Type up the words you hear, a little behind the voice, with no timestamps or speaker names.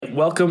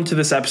welcome to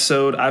this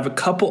episode. I have a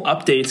couple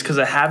updates because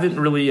I haven't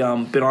really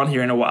been on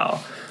here in a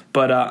while.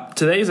 But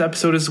today's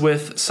episode is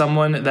with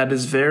someone that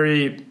is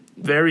very,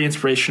 very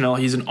inspirational.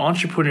 He's an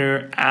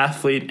entrepreneur,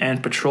 athlete,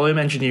 and petroleum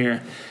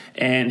engineer.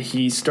 And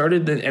he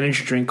started an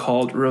energy drink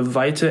called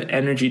Revita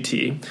Energy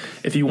Tea.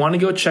 If you want to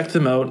go check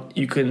them out,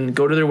 you can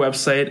go to their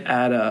website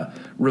at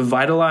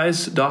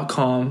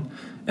revitalize.com,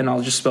 and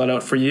I'll just spell it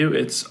out for you.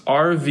 It's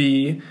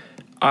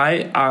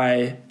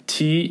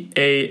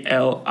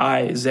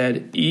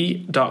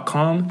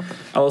RVITALIZE.com.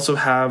 I'll also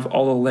have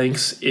all the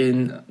links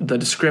in the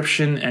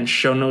description and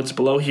show notes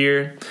below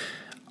here.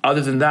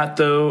 Other than that,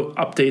 though,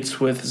 updates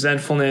with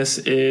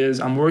Zenfulness is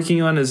I'm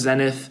working on a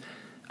Zenith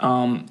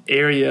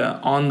area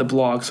on the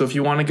blog. So if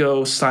you want to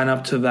go sign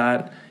up to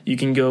that, you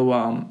can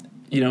go,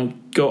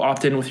 go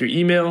opt in with your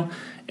email.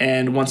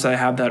 And once I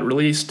have that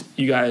released,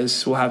 you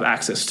guys will have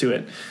access to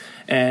it.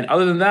 And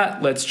other than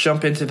that, let's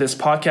jump into this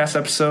podcast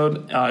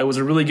episode. It was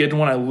a really good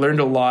one. I learned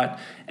a lot.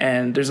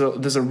 And there's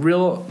a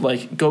real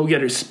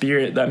go-getter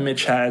spirit that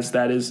Mitch has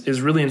that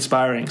is really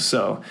inspiring.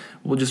 So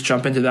we'll just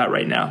jump into that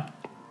right now.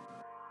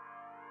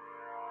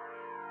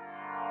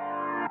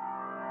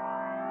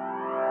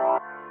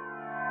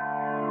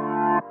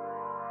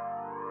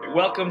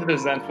 Welcome to the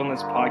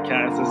Zenfulness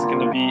podcast. This is going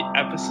to be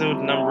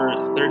episode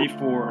number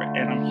 34,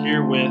 and I'm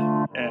here with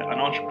an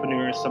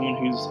entrepreneur, someone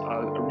who's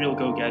a real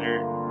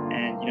go-getter,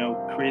 and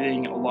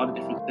creating a lot of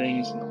different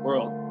things in the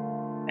world.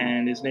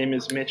 And his name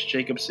is Mitch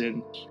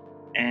Jacobson.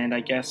 And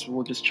I guess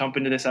we'll just jump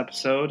into this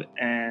episode.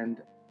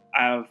 And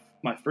I have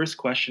my first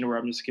question, where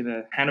I'm just going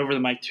to hand over the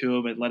mic to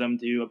him and let him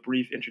do a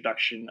brief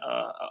introduction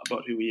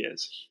about who he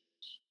is.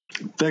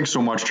 Thanks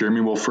so much,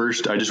 Jeremy. Well,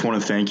 first, I just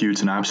want to thank you.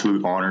 It's an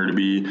absolute honor to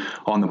be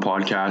on the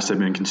podcast. I've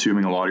been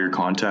consuming a lot of your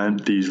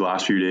content these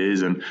last few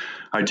days, and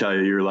I tell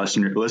you, your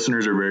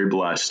listeners are very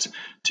blessed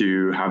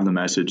to have the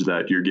message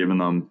that you're giving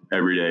them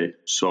every day.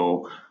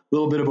 So a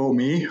little bit about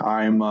me.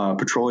 I'm a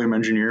petroleum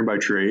engineer by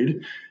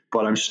trade,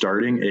 but I'm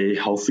starting a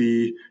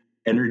healthy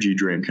energy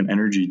drink, an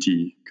energy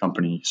tea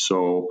company.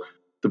 So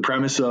the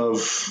premise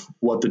of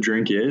what the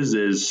drink is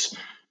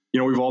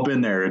we've all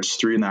been there. It's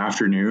 3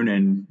 p.m.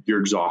 and you're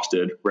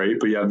exhausted, right?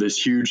 But you have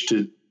this huge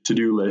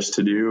to-do list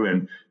to do,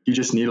 and you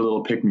just need a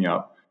little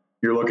pick-me-up.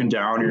 You're looking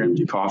down your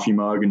empty coffee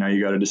mug, and now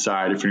you got to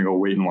decide if you're going to go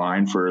wait in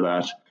line for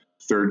that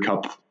third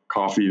cup of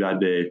coffee that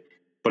day.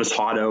 But it's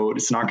hot out.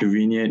 It's not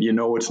convenient.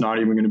 It's not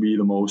even going to be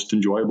the most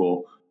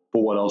enjoyable.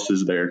 But what else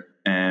is there?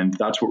 And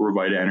that's what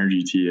Revita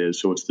Energy Tea is.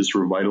 So it's this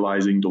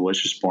revitalizing,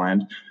 delicious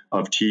blend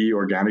of tea,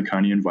 organic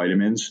honey, and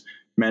vitamins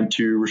meant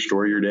to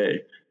restore your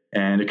day.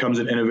 And it comes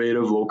in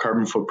innovative, low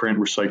carbon footprint,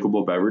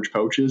 recyclable beverage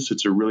pouches.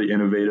 It's a really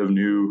innovative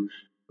new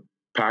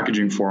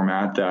packaging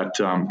format that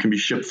can be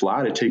shipped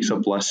flat. It takes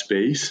up less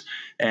space,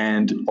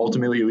 and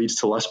ultimately it leads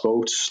to less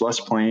boats, less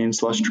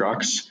planes, less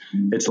trucks.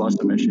 It's less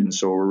emissions.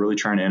 So we're really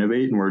trying to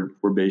innovate, and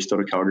we're based out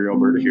of Calgary,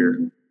 Alberta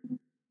here.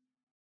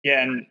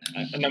 Yeah, and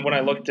then when I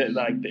looked at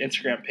the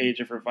Instagram page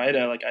of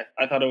Revita,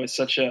 I thought it was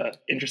such a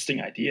interesting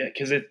idea,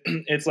 because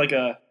it's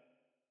the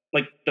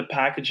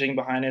packaging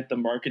behind it, the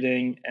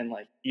marketing, and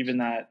even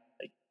that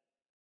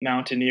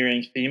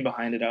mountaineering theme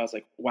behind it. I was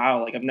like,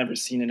 wow, I've never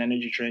seen an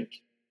energy drink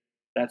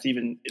that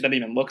even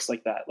looks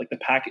like that.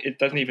 It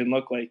doesn't even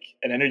look like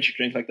an energy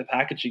drink. The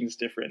packaging is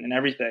different and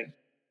everything.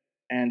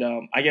 And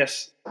I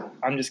guess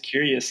I'm just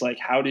curious,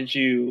 how did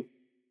you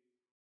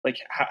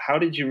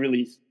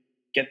really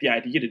get the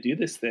idea to do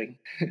this thing?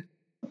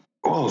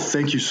 Oh,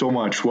 thank you so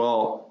much.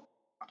 Well,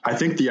 I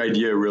think the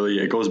idea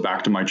it goes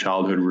back to my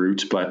childhood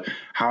roots, but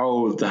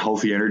how the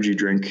healthy energy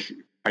drink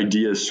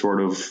idea sort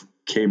of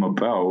came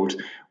about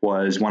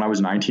was when I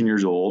was 19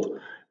 years old.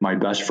 My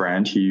best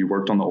friend, he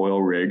worked on the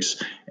oil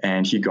rigs,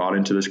 and he got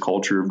into this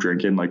culture of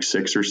drinking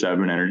 6 or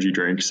 7 energy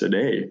drinks a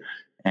day.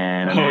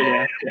 And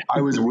I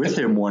was with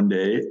him one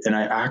day, and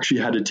I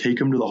actually had to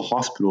take him to the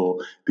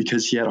hospital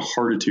because he had a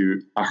heart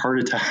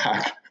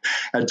attack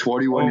at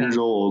 21 years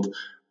old,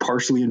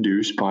 partially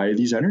induced by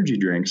these energy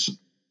drinks.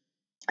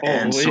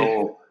 And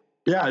so,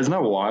 yeah, isn't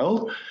that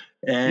wild?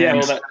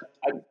 And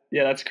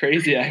that's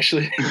crazy,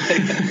 actually.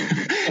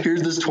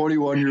 Here's this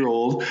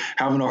 21-year-old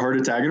having a heart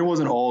attack, and it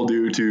wasn't all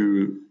due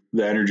to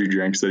the energy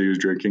drinks that he was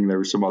drinking. There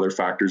were some other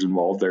factors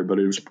involved there, but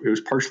it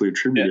was partially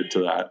attributed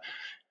to that.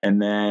 And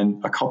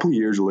then a couple of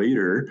years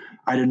later,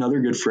 I had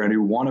another good friend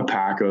who won a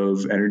pack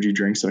of energy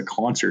drinks at a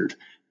concert,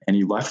 and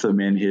he left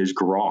them in his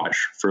garage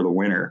for the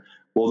winter.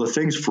 Well, the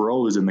things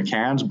froze and the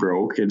cans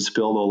broke and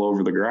spilled all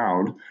over the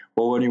ground.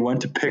 Well, when he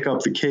went to pick up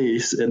the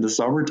case in the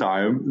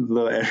summertime,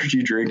 the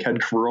energy drink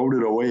had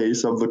corroded away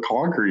some of the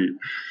concrete.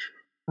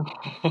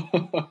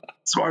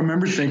 So I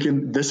remember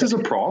thinking, this is a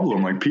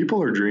problem.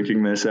 People are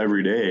drinking this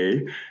every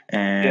day.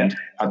 And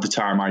at the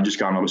time, I just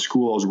got out of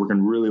school. I was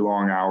working really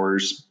long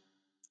hours,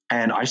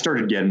 and I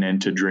started getting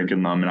into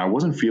drinking them, and I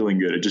wasn't feeling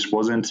good. It just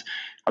wasn't.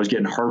 I was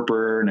getting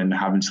heartburn and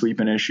having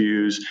sleeping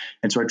issues.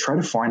 And so I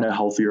tried to find a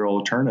healthier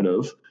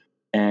alternative,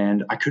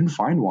 and I couldn't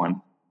find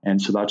one.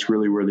 And so that's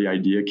really where the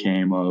idea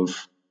came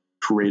of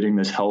creating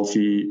this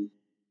healthy,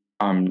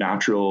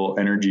 natural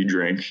energy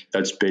drink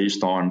that's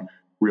based on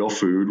real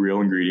food,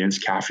 real ingredients,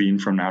 caffeine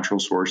from natural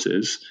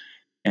sources,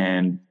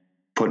 and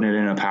putting it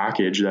in a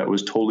package that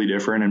was totally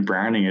different and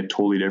branding it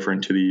totally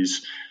different to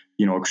these,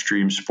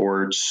 extreme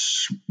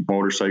sports,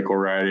 motorcycle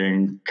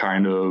riding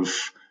kind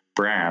of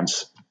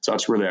brands. So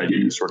that's where the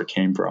idea sort of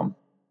came from.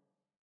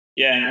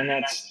 Yeah, and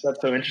that's so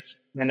interesting.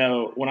 I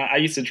know when I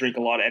used to drink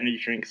a lot of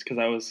energy drinks because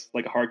I was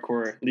like a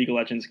hardcore League of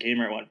Legends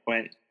gamer at one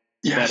point.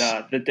 Yes.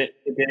 But the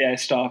day I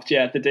stopped,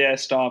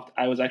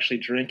 I was actually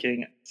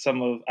drinking I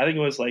think it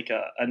was like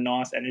a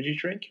NOS energy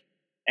drink,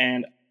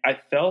 and I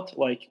felt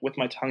like with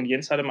my tongue, the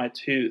inside of my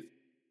tooth,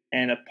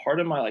 and a part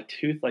of my like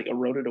tooth like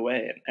eroded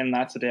away, and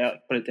that's the day I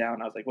put it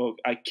down. I was like, well,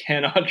 I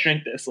cannot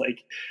drink this.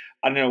 Like,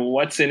 I don't know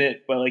what's in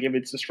it, but like if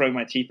it's destroying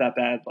my teeth that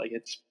bad, like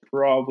it's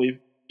probably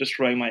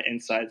destroying my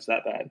insides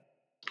that bad.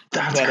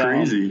 That's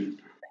crazy.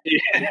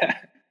 Yeah.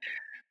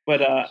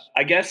 But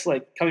I guess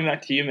like coming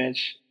back to you,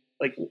 Mitch,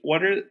 like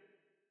what are,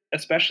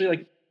 especially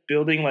like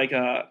building like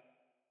an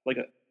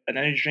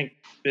energy drink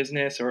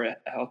business or a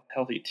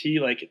healthy tea,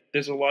 like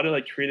there's a lot of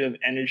like creative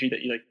energy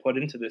that you like put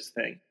into this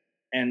thing,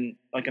 and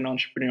like an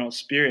entrepreneurial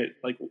spirit.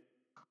 Like,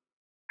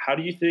 how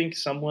do you think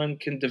someone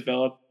can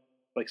develop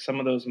like some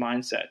of those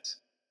mindsets?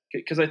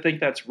 Because I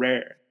think that's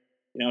rare,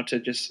 to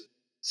just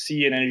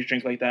see an energy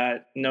drink like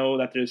that, know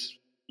that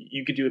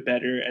you could do it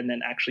better, and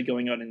then actually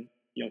going out and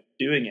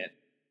doing it.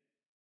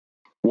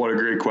 What a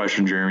great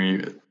question,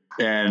 Jeremy.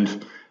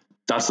 And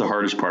that's the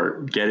hardest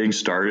part. Getting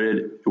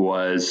started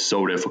was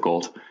so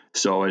difficult.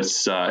 So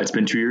it's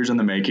been 2 years in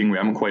the making. We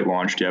haven't quite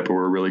launched yet, but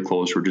we're really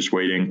close. We're just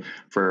waiting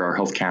for our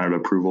Health Canada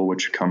approval,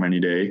 which should come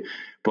any day.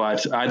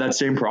 But I had that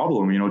same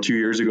problem, 2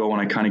 years ago when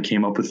I kind of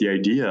came up with the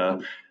idea.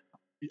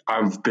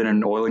 I've been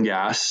in oil and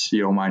gas,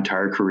 my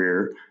entire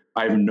career.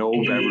 I have no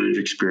beverage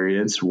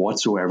experience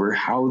whatsoever.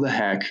 How the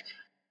heck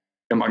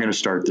am I going to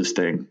start this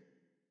thing?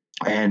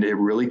 And it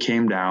really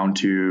came down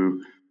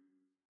to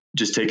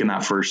just taking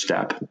that first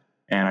step.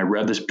 And I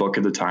read this book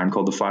at the time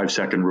called The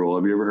 5-Second Rule.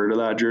 Have you ever heard of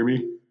that,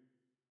 Jeremy?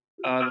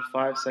 The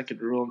 5-Second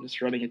Rule. I'm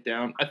just writing it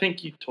down. I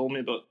think you told me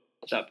about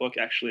that book,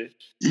 actually.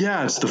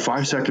 Yeah, it's The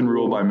 5-Second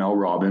Rule by Mel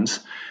Robbins.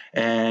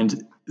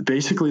 And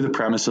basically the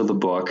premise of the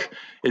book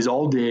is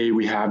all day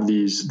we have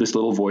this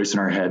little voice in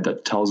our head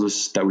that tells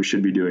us that we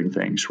should be doing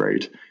things,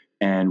 right?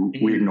 And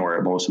we ignore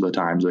it most of the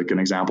times. Like an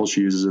example she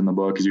uses in the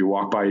book is you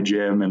walk by a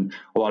gym and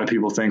a lot of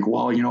people think,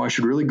 well, I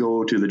should really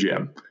go to the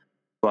gym.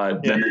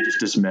 But then they just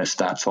dismiss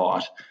that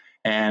thought.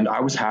 And I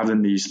was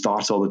having these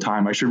thoughts all the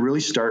time. I should really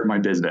start my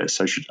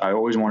business. I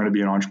always wanted to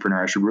be an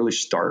entrepreneur. I should really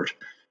start.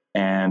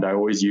 And I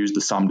always used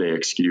the someday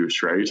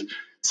excuse, right?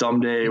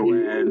 Someday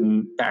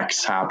when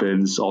X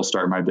happens, I'll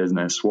start my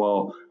business.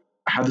 Well,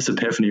 I had this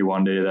epiphany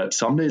one day that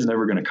someday is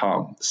never going to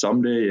come.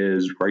 Someday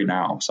is right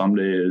now.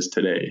 Someday is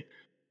today.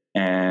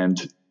 And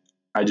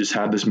I just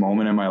had this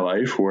moment in my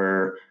life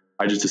where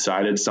I just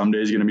decided someday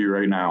is going to be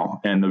right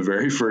now. And the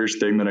very first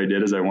thing that I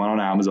did is I went on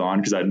Amazon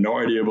because I had no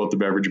idea about the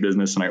beverage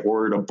business, and I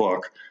ordered a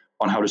book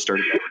on how to start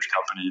a beverage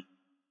company.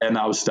 And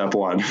that was step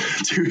one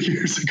 2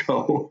 years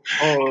ago.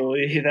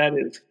 Holy, that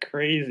is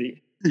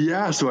crazy.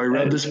 Yeah. So I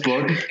read this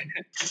book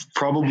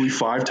probably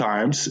 5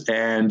 times,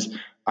 and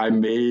I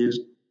made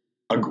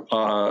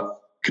a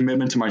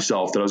commitment to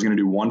myself that I was going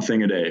to do one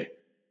thing a day,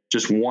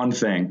 just one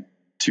thing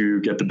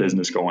to get the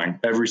business going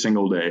every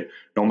single day.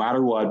 No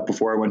matter what,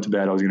 before I went to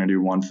bed, I was going to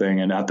do one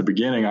thing. And at the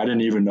beginning, I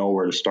didn't even know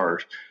where to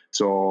start.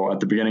 So at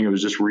the beginning, it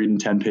was just reading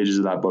 10 pages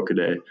of that book a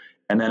day.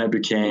 And then it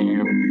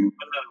became,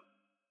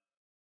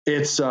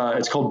 it's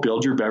called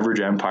Build Your Beverage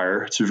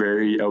Empire. It's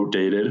very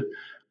outdated.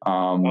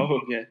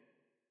 Okay.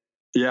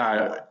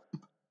 Yeah.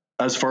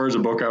 As far as a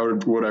book,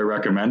 would I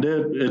recommend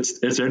it?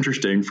 It's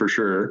interesting for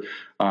sure.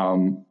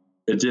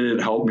 It didn't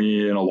help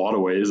me in a lot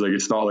of ways. Like,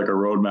 it's not like a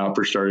roadmap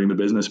for starting the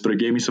business, but it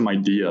gave me some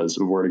ideas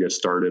of where to get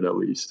started at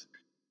least.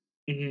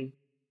 Mm-hmm.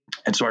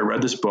 And so I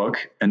read this book,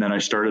 and then I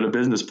started a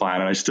business plan,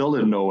 and I still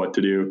didn't know what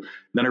to do.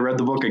 Then I read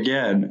the book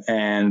again.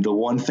 And the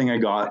one thing I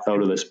got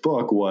out of this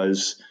book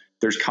was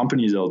there's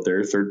companies out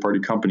there, third-party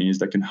companies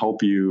that can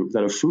help you,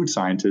 that have food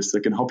scientists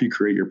that can help you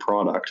create your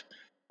product.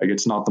 Like,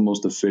 it's not the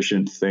most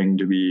efficient thing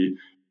to be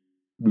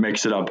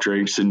mixing up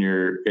drinks in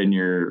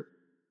your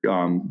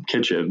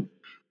kitchen.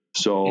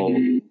 So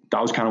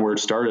that was kind of where it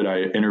started.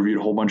 I interviewed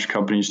a whole bunch of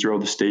companies throughout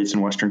the States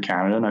and Western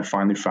Canada, and I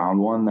finally found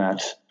one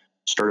that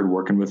started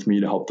working with me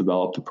to help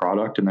develop the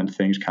product, and then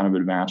things kind of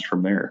advanced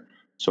from there.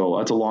 So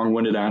that's a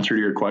long-winded answer to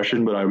your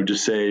question, but I would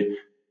just say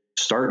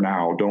start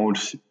now. Don't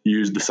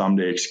use the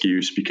someday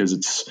excuse, because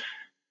it's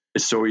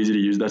so easy to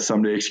use that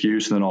someday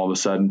excuse, and then all of a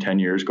sudden 10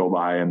 years go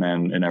by and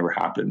then it never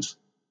happens.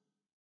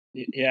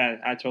 Yeah,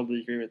 I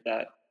totally agree with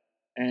that.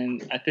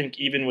 And I think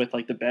even with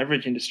like the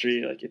beverage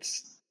industry, like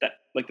it's that,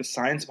 like the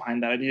science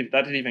behind that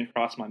didn't even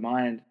cross my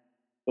mind.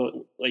 But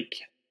like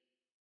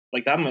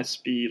that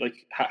must be like,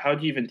 how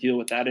do you even deal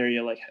with that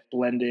area, like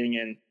blending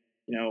and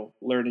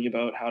learning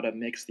about how to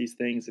mix these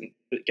things and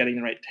getting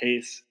the right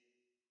taste?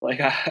 Like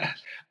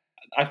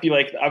I feel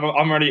like I'm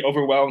already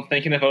overwhelmed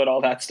thinking about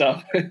all that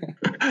stuff.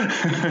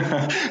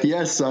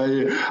 Yes,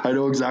 I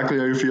know exactly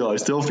how you feel. I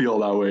still feel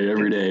that way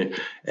every day.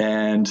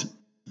 And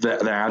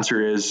the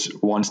answer is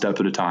one step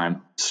at a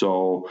time.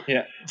 So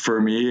Yeah. for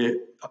me,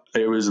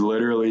 it was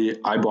literally,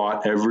 I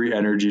bought every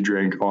energy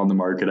drink on the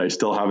market. I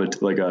still have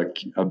it, like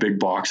a big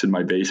box in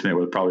my basement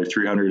with probably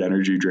 300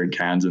 energy drink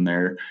cans in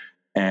there.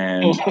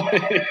 And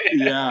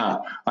yeah,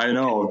 I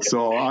know.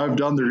 So I've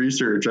done the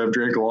research. I've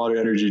drank a lot of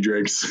energy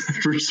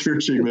drinks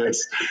researching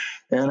this.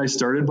 And I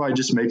started by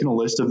just making a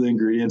list of the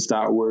ingredients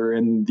that were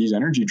in these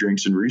energy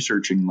drinks and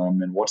researching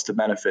them and what's the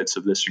benefits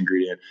of this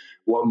ingredient,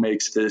 what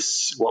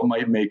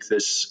might make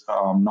this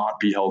not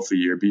be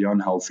healthy or be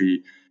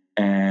unhealthy.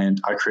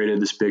 And I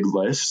created this big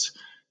list.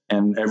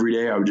 And every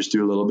day I would just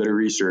do a little bit of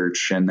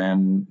research. And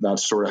then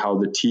that's sort of how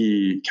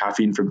the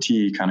caffeine from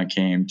tea kind of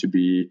came to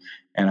be.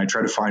 And I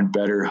try to find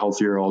better,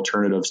 healthier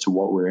alternatives to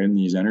what were in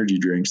these energy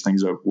drinks,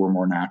 things that were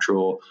more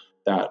natural,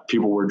 that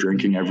people were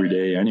drinking every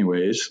day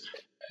anyways.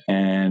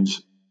 And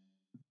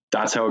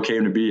that's how it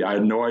came to be. I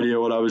had no idea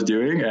what I was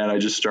doing. And I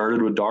just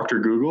started with Dr.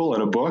 Google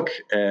and a book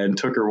and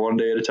took her one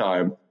day at a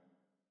time.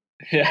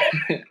 Yeah.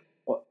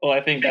 Well,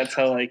 I think that's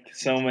how like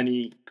so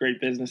many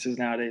great businesses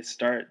nowadays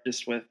start,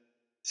 just with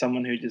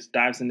someone who just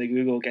dives into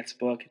Google, gets a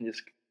book, and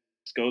just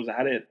goes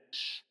at it.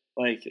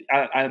 Like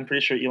I'm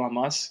pretty sure Elon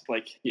Musk,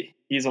 like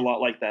he's a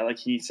lot like that. Like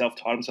he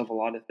self-taught himself a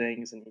lot of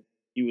things, and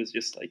he was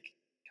just like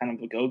kind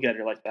of a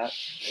go-getter like that.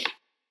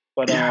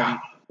 But yeah,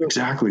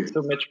 exactly.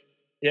 So Mitch,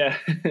 yeah.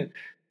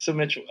 So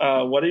Mitch,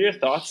 what are your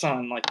thoughts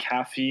on like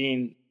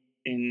caffeine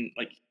in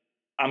like?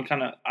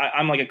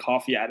 I'm like a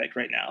coffee addict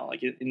right now.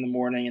 Like in the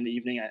morning and the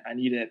evening, I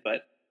need it.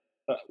 But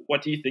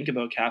what do you think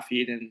about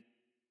caffeine,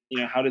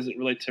 and how does it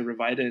relate to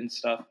Revita and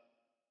stuff?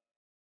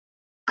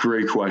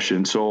 Great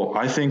question. So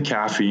I think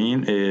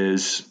caffeine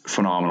is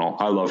phenomenal.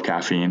 I love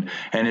caffeine.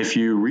 And if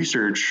you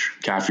research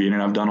caffeine,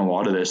 and I've done a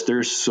lot of this,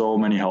 there's so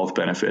many health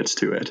benefits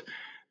to it.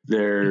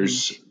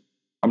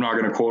 I'm not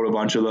going to quote a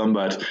bunch of them,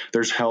 but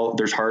there's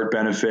heart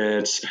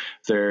benefits,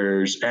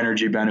 there's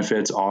energy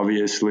benefits.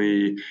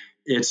 Obviously,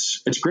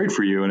 it's great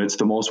for you, and it's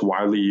the most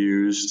widely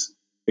used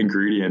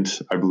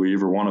ingredient, I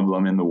believe, or one of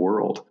them in the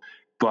world.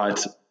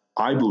 But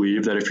I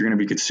believe that if you're going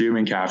to be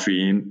consuming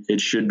caffeine, it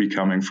should be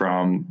coming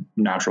from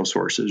natural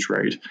sources,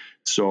 right?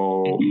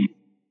 So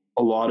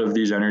a lot of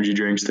these energy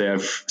drinks, they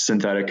have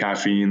synthetic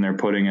caffeine they're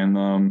putting in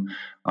them.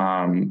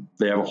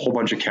 They have a whole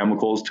bunch of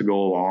chemicals to go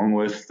along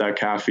with that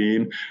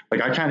caffeine.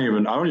 Like I don't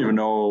even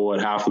know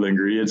what half of the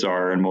ingredients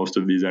are in most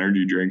of these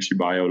energy drinks you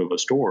buy out of a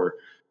store.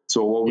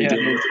 So what we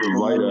did with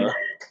Revita,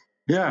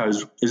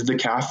 is the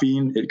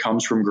caffeine, it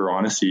comes from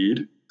guarana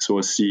seed. So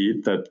a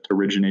seed that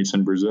originates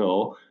in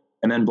Brazil,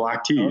 and then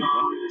black tea.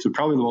 So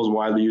probably the most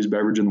widely used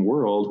beverage in the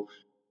world.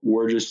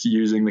 We're just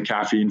using the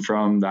caffeine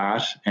from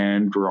that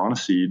and guarana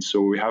seeds.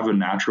 So we have a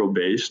natural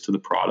base to the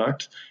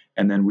product,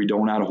 and then we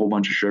don't add a whole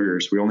bunch of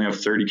sugars. We only have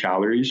 30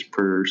 calories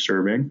per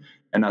serving,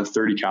 and that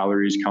 30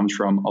 calories comes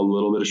from a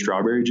little bit of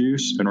strawberry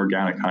juice and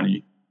organic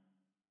honey.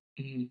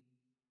 Mm-hmm.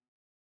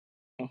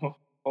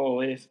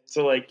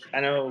 So like I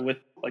know with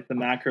like the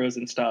macros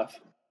and stuff,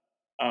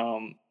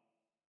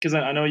 because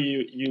I know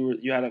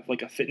you had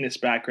like a fitness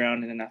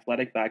background and an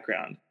athletic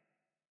background,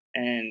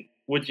 and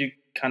would you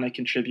kind of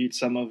contribute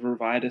some of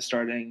Revita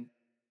starting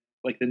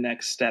like the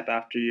next step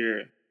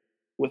after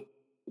with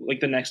like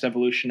the next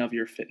evolution of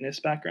your fitness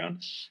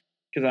background?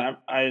 Because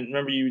I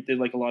remember you did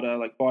like a lot of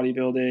like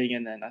bodybuilding,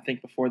 and then I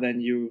think before then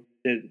you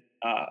did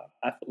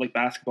like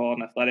basketball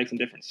and athletics and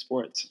different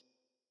sports.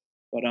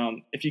 But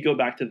if you go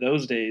back to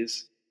those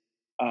days,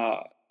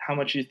 how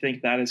much do you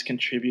think that has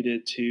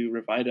contributed to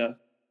Revita?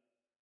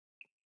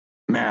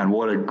 Man,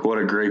 what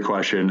a great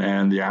question.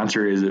 And the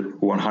answer is it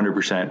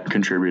 100%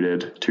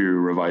 contributed to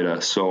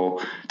Revita.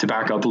 So to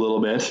back up a little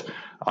bit,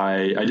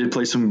 I did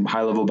play some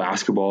high level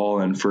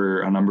basketball, and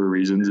for a number of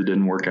reasons, it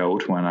didn't work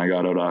out. When I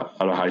got out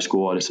of high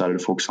school, I decided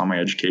to focus on my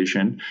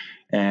education.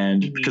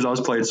 And because I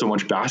was playing so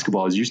much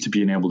basketball, I was used to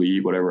being able to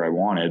eat whatever I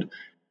wanted.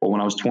 But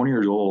when I was 20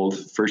 years old,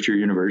 first year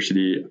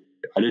university,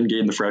 I didn't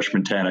gain the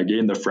freshman 10. I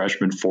gained the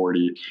freshman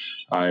 40.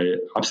 I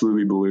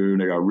absolutely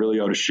ballooned. I got really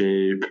out of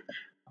shape.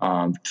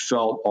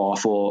 Felt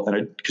awful,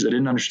 and because I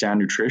didn't understand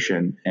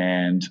nutrition,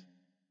 and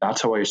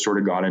that's how I sort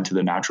of got into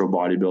the natural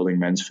bodybuilding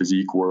men's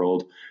physique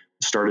world.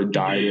 Started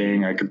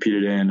dieting. I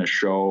competed in a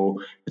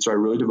show, and so I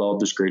really developed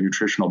this great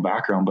nutritional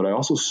background. But I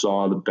also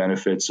saw the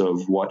benefits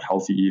of what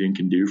healthy eating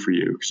can do for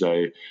you, because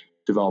I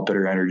developed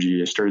better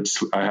energy.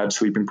 I had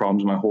sleeping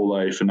problems my whole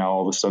life, and now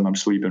all of a sudden I'm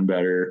sleeping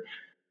better.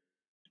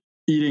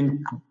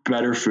 Eating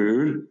better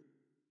food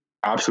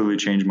absolutely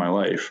changed my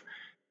life,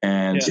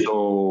 and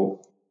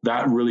so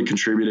that really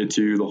contributed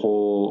to the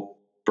whole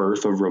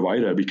birth of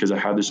Revita, because I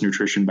had this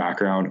nutrition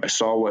background. I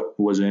saw what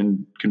was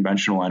in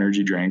conventional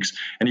energy drinks,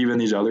 and even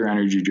these other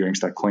energy drinks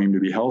that claim to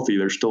be healthy,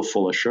 they're still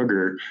full of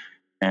sugar.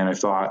 And I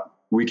thought,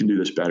 we can do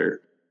this better.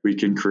 We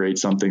can create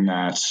something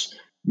that's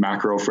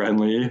macro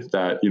friendly,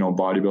 that,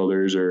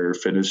 bodybuilders or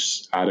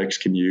fitness addicts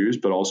can use,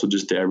 but also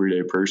just the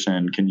everyday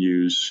person can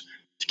use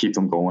to keep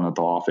them going at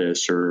the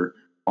office or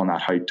on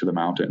that hike to the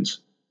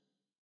mountains.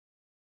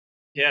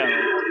 Yeah.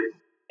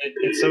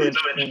 It's so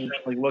interesting,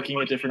 like looking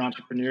at different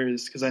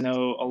entrepreneurs, because I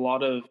know a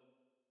lot of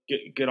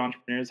good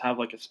entrepreneurs have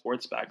like a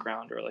sports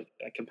background or like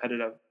a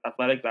competitive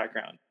athletic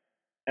background.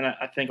 And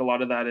I think a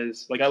lot of that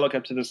is like, I look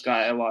up to this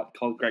guy a lot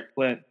called Greg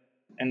Plitt,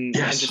 and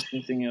just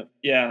thinking of,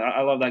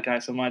 I love that guy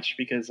so much,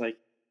 because like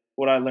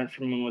what I learned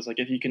from him was like,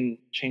 if you can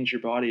change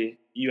your body,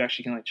 you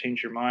actually can like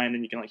change your mind,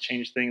 and you can like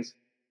change things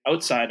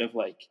outside of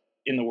like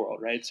in the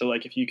world. Right. So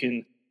like if you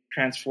can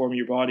transform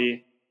your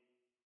body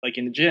like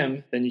in the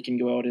gym, then you can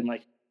go out and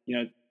like,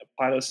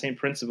 apply those same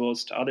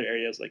principles to other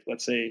areas. Like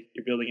let's say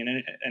you're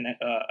building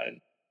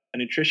a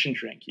nutrition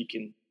drink, you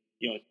can,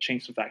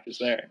 change some factors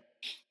there.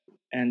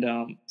 And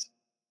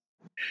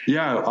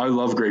yeah, I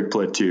love Greg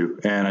Plitt too.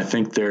 And I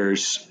think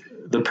there's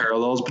the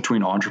parallels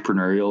between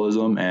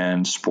entrepreneurialism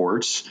and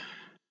sports.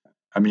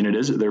 I mean,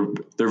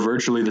 they're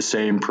virtually the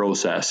same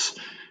process,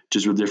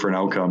 just with different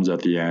outcomes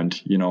at the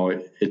end.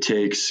 It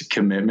takes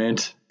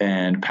commitment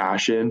and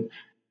passion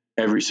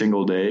every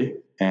single day.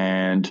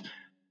 And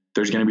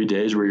there's going to be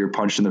days where you're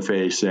punched in the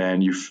face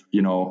and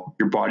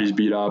your body's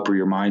beat up or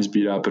your mind's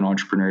beat up in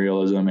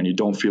entrepreneurialism, and you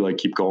don't feel like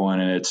keep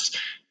going. And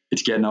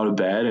it's getting out of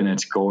bed and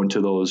it's going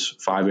to those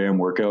 5 a.m.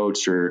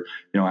 workouts, or,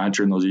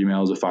 answering those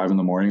emails at 5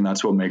 a.m.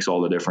 That's what makes all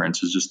the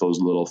difference, is just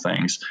those little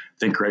things. I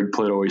think Greg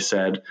Plitt always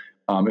said,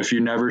 if you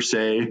never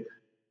say,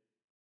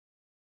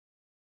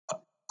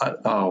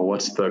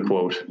 what's the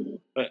quote?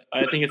 But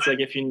I think it's like,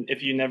 if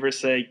you never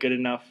say good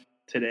enough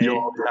today,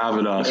 you'll have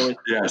enough.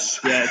 Yes.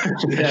 Yeah.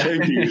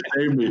 Thank you.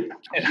 Save me.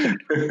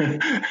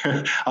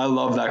 I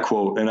love that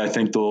quote. And I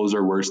think those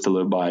are words to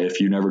live by. If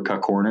you never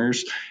cut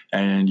corners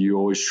and you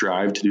always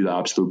strive to do the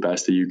absolute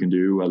best that you can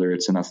do, whether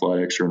it's in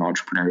athletics or in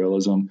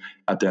entrepreneurialism,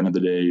 at the end of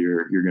the day,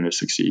 you're going to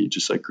succeed,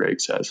 just like Greg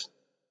says.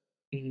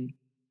 Mm-hmm.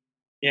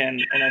 Yeah.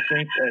 And I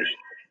think like,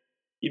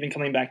 even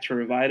coming back to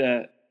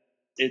Revita,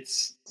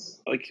 it's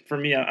like, for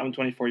me, I'm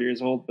 24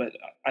 years old, but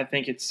I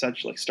think it's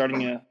such like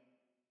starting a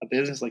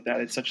business like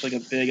that, it's such like a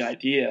big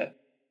idea,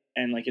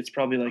 and like it's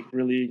probably like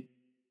really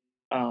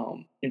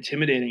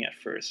intimidating at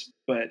first,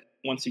 but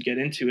once you get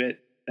into it,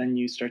 then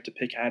you start to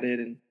pick at it,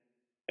 and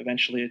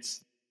eventually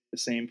it's the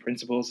same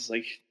principles as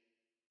like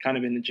kind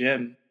of in the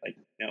gym, like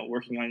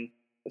working on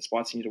the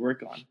spots you need to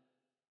work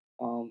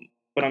on.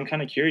 But I'm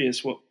kind of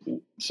curious, what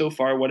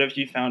have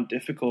you found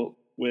difficult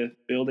with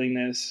building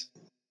this?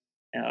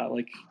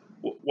 Like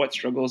what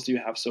struggles do you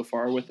have so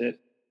far with it?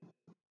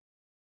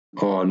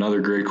 Oh,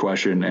 another great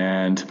question.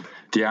 And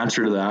the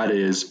answer to that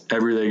is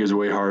everything is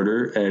way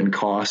harder and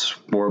costs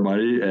more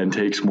money and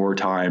takes more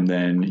time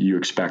than you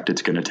expect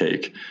it's going to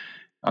take.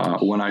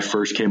 When I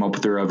first came up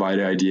with the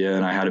Revita idea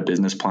and I had a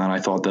business plan, I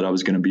thought that I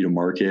was going to beat a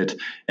market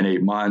in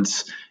 8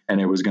 months and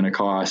it was going to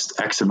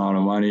cost X amount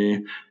of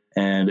money.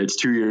 And it's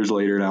 2 years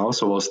later now,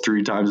 so almost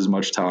 3 times as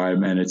much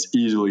time, and it's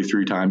easily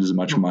 3 times as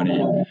much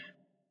money.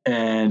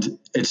 And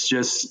it's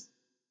just,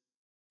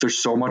 there's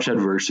so much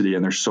adversity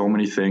and there's so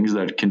many things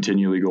that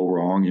continually go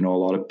wrong. A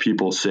lot of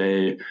people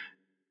say,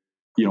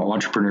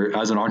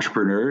 as an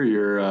entrepreneur,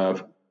 you're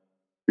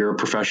a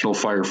professional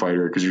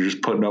firefighter because you're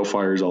just putting out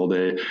fires all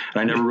day. And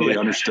I never really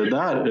understood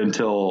that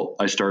until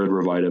I started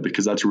Revita,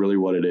 because that's really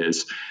what it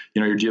is.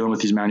 You're dealing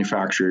with these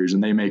manufacturers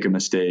and they make a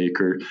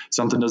mistake, or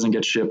something doesn't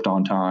get shipped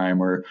on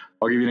time. Or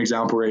I'll give you an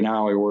example right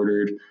now. I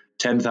ordered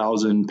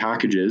 10,000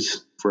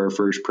 packages for our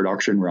first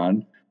production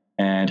run.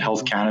 And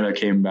Health Canada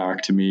came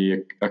back to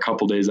me a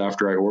couple days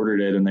after I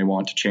ordered it, and they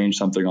want to change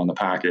something on the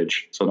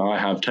package. So now I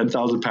have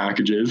 10,000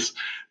 packages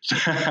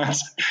that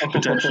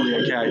potentially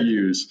I can't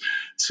use.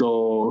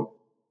 So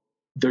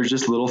there's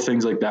just little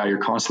things like that. You're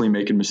constantly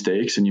making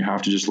mistakes, and you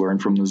have to just learn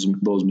from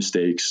those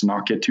mistakes,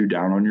 not get too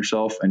down on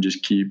yourself, and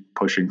just keep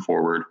pushing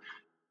forward.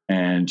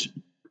 And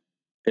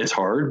it's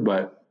hard,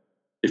 but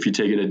if you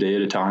take it a day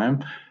at a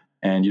time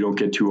and you don't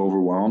get too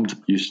overwhelmed,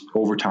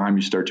 over time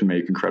you start to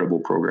make incredible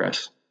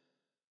progress.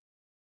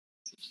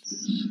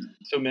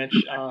 So Mitch,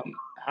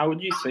 how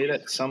would you say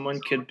that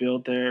someone could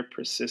build their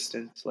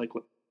persistence? Like,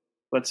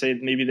 let's say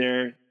maybe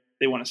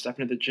they want to step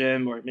into the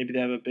gym, or maybe they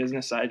have a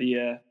business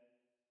idea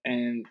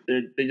and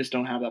they just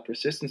don't have that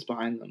persistence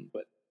behind them.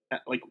 But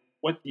like,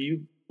 what do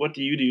you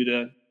do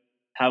to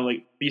have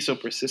be so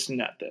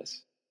persistent at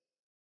this?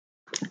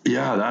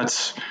 Yeah,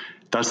 that's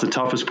the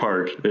toughest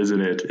part,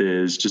 isn't it?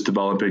 Is just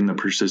developing the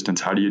persistence.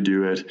 How do you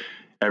do it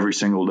every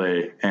single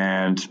day?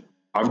 And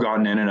I've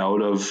gotten in and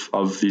out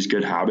of these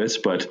good habits,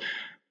 but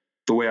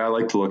the way I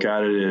like to look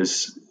at it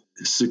is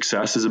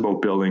success is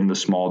about building the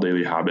small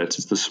daily habits.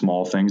 It's the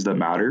small things that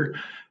matter.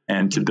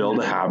 And to build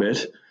a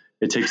habit,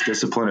 it takes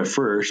discipline at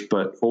first,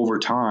 but over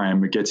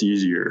time it gets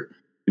easier.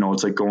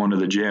 It's like going to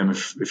the gym.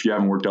 If you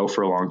haven't worked out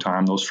for a long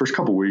time, those first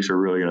couple of weeks are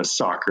really going to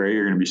suck, right?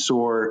 You're going to be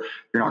sore.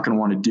 You're not going to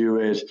want to do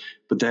it.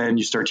 But then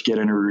you start to get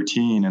into a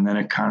routine, and then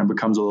it kind of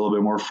becomes a little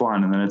bit more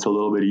fun, and then it's a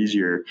little bit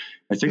easier.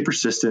 I think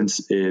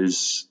persistence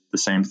is the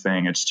same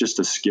thing. It's just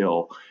a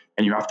skill,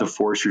 and you have to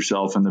force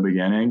yourself in the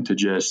beginning to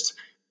just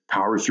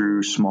power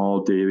through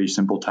small, daily,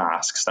 simple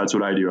tasks. That's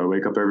what I do. I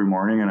wake up every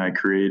morning and I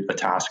create a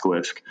task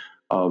list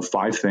of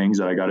 5 things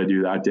that I got to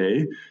do that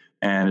day.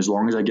 And as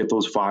long as I get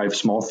those 5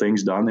 small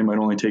things done, they might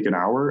only take an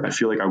hour. I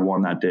feel like I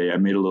won that day. I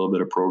made a little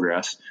bit of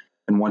progress.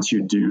 And once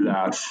you do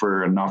that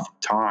for enough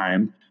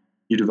time,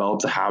 you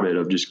develop the habit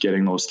of just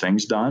getting those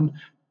things done,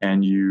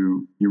 and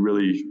you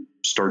really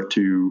start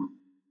to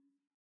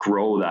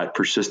grow that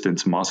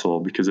persistence muscle,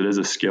 because it is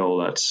a skill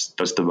that's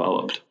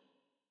developed.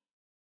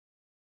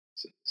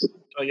 So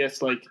I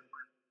guess like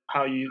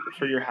how you,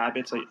 for your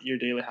habits, like your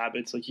daily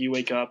habits, like you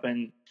wake up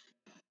and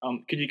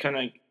could you kind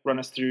of run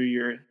us through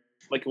your,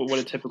 like what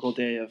a typical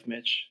day of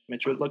Mitch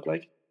would look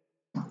like?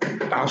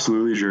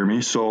 Absolutely,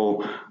 Jeremy.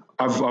 So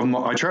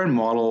I try and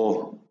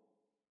model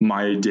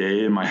my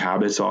day and my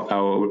habits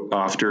out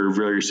after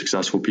very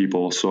successful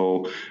people.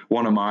 So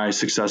one of my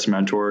success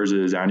mentors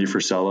is Andy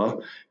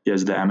Frisella. He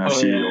has the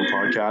MFCEO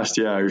podcast.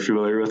 Yeah, are you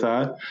familiar with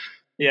that?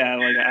 Yeah,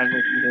 like I've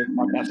listened to his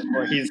podcast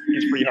before. He's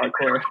pretty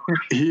hardcore.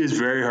 He is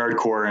very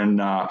hardcore,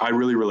 and I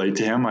really relate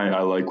to him.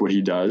 I like what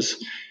he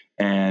does.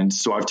 And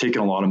so I've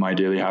taken a lot of my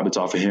daily habits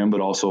off of him,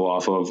 but also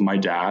off of my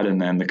dad,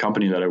 and then the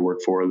company that I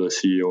work for, the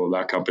CEO of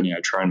that company.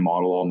 I try and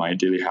model all my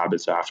daily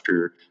habits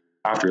after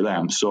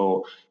them.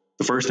 So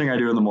the first thing I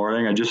do in the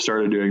morning, I just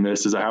started doing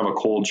this, is I have a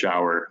cold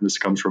shower. This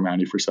comes from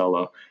Andy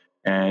Frisella.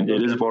 And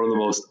it is one of the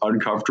most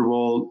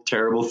uncomfortable,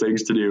 terrible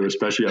things to do,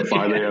 especially at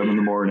 5 a.m. in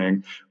the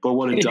morning. But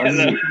what it does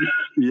is,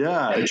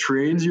 it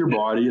trains your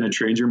body and it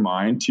trains your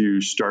mind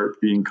to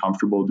start being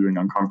comfortable doing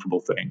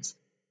uncomfortable things.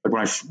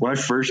 Like when I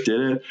first did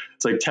it,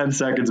 it's like 10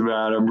 seconds,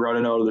 man, I'm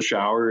running out of the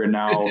shower, and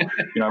now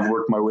I've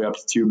worked my way up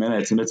to 2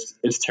 minutes, and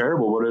it's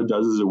terrible. What it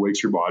does is it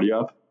wakes your body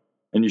up,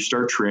 and you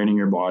start training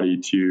your body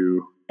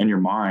and your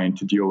mind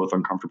to deal with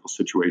uncomfortable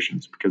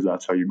situations, because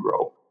that's how you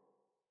grow.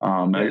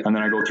 And then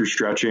I go through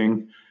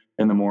stretching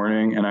in the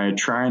morning, and I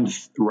try and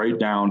write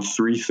down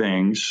 3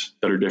 things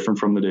that are different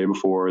from the day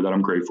before that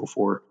I'm grateful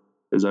for.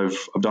 Because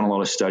I've done a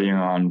lot of studying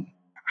on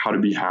how to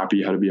be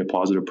happy, how to be a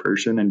positive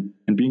person,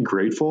 and being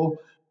grateful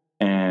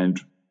and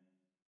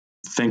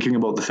thinking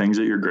about the things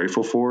that you're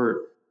grateful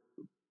for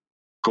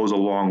goes a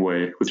long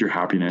way with your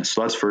happiness.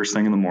 So that's first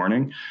thing in the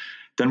morning.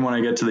 Then when I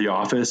get to the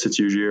office, it's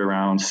usually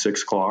around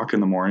 6 o'clock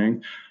in the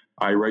morning.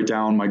 I write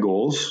down my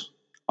goals.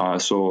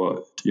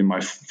 So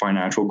my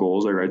financial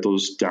goals, I write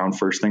those down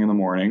first thing in the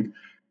morning.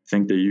 I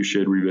think that you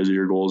should revisit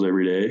your goals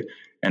every day.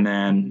 And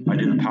then I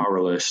do the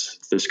power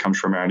list. This comes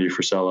from Andy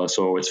Frisella.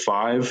 So it's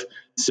 5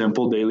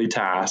 simple daily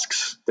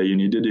tasks that you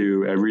need to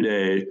do every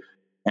day.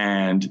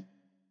 And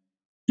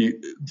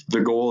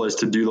the goal is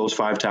to do those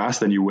 5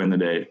 tasks, then you win the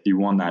day. You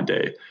won that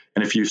day.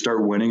 And if you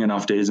start winning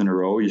enough days in a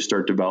row, you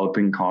start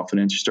developing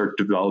confidence, you start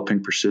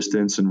developing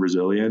persistence and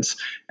resilience.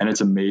 And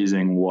it's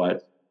amazing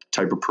what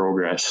type of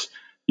progress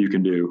you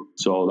can do.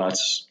 So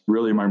that's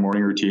really my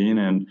morning routine.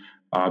 And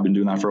I've been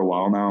doing that for a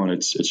while now, and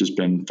it's just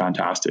been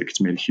fantastic.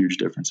 It's made a huge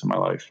difference in my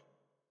life.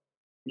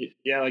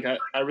 Yeah, like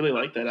I really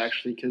like that,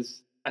 actually,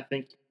 because I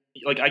think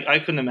like I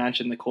couldn't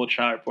imagine the cold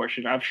shower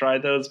portion. I've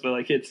tried those, but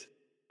like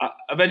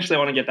eventually I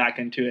want to get back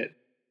into it.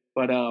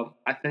 But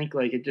I think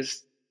like it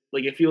just,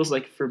 like it feels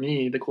like for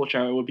me the cold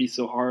shower would be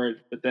so hard,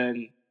 but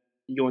then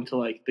you go into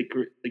like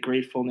the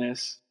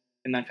gratefulness,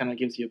 and that kind of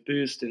gives you a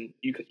boost, and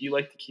you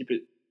like to keep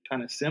it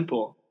kind of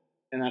simple,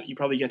 and that you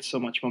probably get so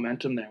much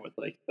momentum there with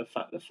like the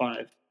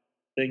 5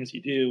 things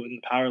you do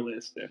and the power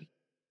list,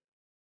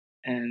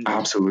 and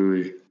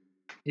Absolutely.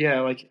 yeah,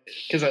 like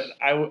because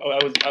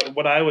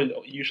what I would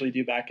usually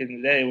do back in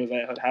the day was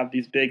I would have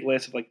these big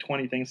lists of like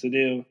 20 things to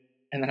do,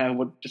 and then I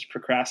would just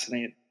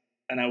procrastinate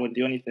and I wouldn't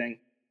do anything.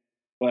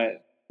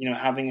 But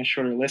having a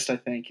shorter list, I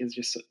think, is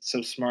just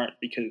so smart,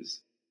 because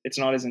it's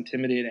not as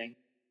intimidating,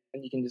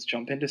 and you can just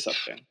jump into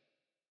something.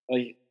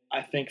 Like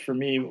I think for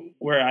me,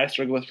 where I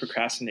struggle with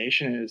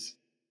procrastination is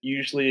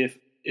usually if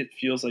it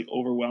feels like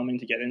overwhelming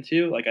to get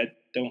into, like I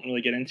don't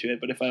really get into it.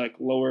 But if I like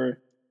lower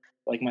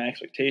like my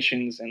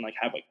expectations and like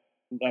have like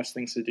less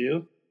things to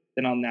do,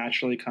 then I'll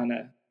naturally kind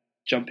of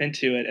jump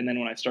into it. And then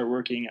when I start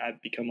working, I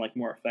become like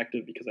more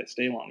effective because I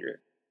stay longer.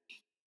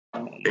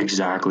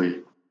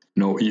 Exactly.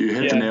 No, you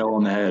hit the nail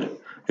on the head.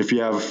 If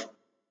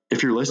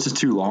your list is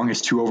too long,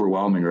 it's too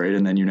overwhelming, right?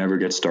 And then you never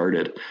get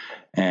started.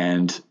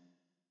 And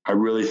I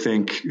really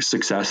think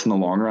success in the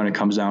long run, it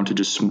comes down to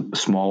just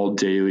small,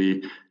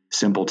 daily,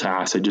 simple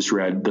tasks. I just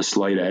read The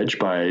Slight Edge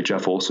by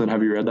Jeff Olson.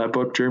 Have you read that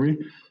book, Jeremy?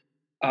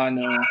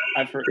 No,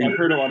 I've heard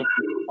a lot of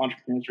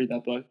entrepreneurs read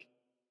that book.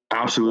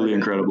 Absolutely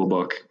incredible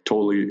book.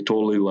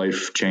 Totally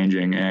life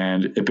changing.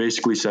 And it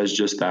basically says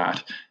just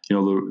that,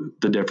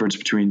 the difference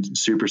between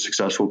super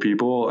successful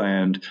people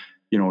and,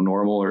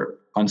 normal or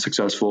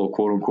unsuccessful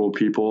quote unquote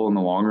people in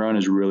the long run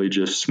is really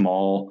just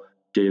small,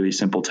 daily,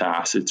 simple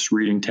tasks. It's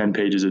reading 10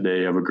 pages a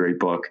day of a great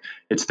book.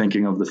 It's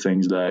thinking of the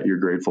things that you're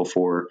grateful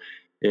for.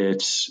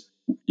 It's,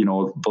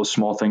 those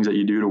small things that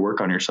you do to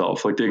work on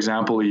yourself. Like the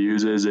example he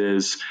uses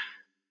is,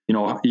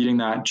 eating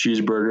that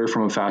cheeseburger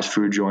from a fast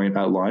food joint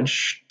at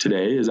lunch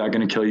today, is that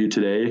going to kill you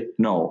today?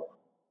 No.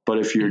 But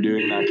if you're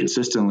doing that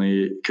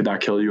consistently, could that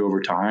kill you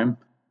over time?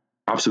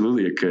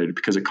 Absolutely it could,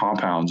 because it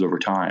compounds over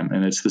time.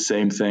 And it's the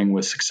same thing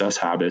with success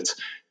habits.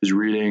 Is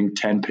reading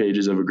 10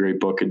 pages of a great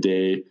book a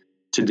day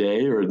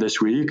today or this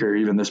week or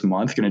even this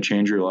month going to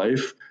change your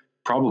life?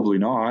 Probably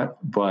not.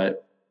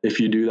 But if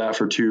you do that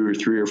for 2 or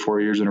 3 or 4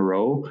 years in a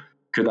row,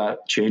 could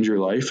that change your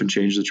life and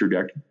change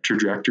the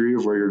trajectory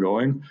of where you're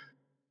going?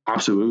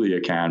 Absolutely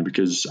it can,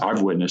 because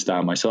I've witnessed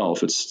that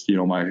myself. It's,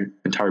 my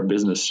entire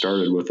business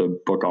started with a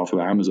book off of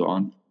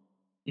Amazon.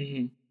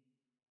 Mm-hmm.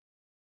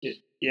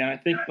 Yeah, I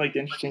think like the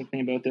interesting thing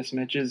about this,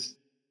 Mitch, is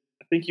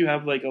I think you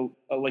have like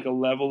a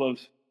level of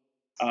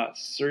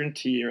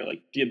certainty, or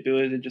like the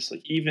ability to just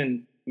like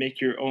even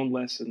make your own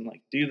list and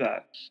like do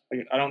that.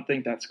 Like I don't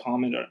think that's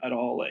common at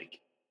all. Like,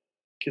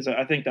 because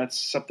I think that's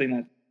something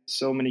that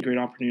so many great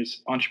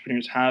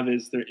entrepreneurs have,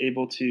 is they're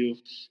able to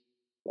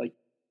like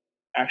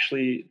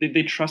actually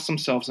they trust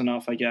themselves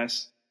enough, I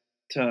guess,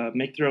 to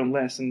make their own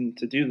lists and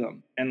to do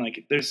them. And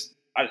like there's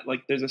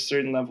a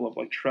certain level of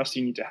like trust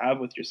you need to have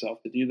with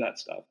yourself to do that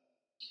stuff.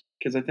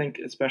 Because I think,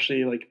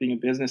 especially like being a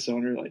business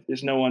owner, like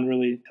there's no one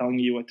really telling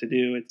you what to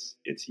do.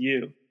 It's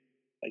you,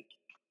 like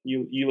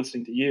you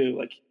listening to you.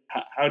 Like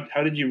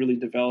how did you really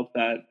develop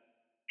that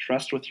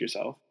trust with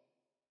yourself?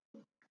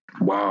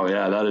 Wow,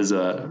 yeah, that is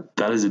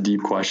a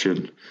deep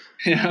question.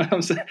 Yeah, I'm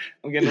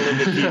getting a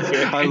little bit deep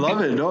here. I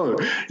love it. No,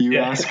 you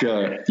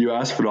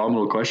ask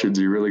phenomenal questions.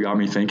 You really got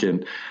me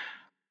thinking.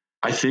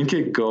 I think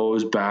it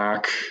goes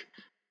back.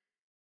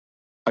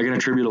 I can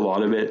attribute a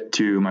lot of it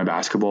to my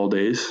basketball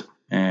days,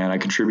 and I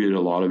contributed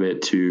a lot of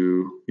it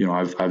to,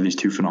 I have these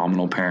two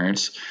phenomenal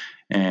parents,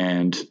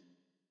 and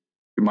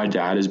my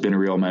dad has been a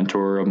real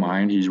mentor of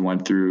mine. He's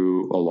went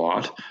through a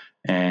lot,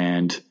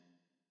 and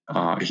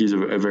he's a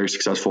very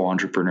successful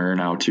entrepreneur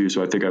now too.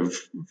 So I think I've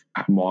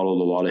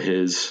modeled a lot of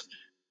his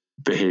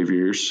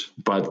behaviors,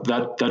 but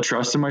that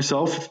trust in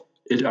myself,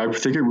 I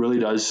think it really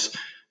does.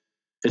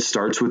 It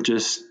starts with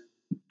just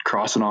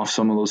crossing off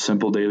some of those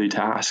simple daily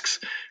tasks,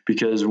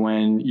 because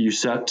when you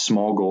set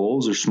small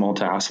goals or small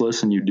task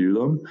lists and you do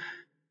them,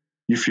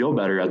 you feel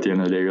better at the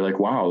end of the day. You're like,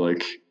 wow,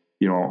 like,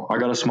 I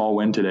got a small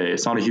win today.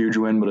 It's not a huge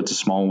win, but it's a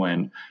small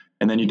win.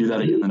 And then you do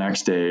that again the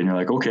next day and you're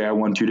like, okay, I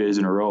won 2 days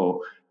in a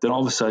row. Then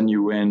all of a sudden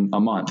you win a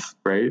month,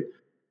 right?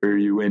 Or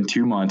you win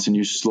 2 months, and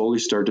you slowly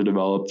start to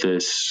develop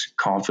this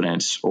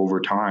confidence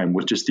over time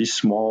with just these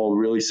small,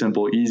 really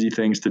simple, easy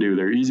things to do.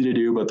 They're easy to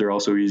do, but they're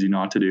also easy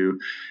not to do.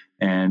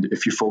 And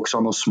if you focus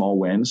on those small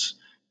wins,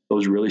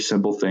 those really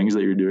simple things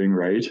that you're doing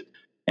right,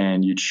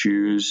 and you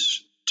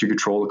choose to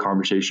control the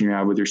conversation you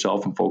have with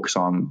yourself and focus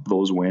on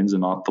those wins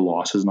and not the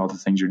losses, not the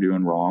things you're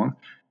doing wrong,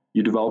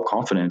 you develop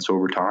confidence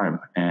over time.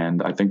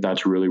 And I think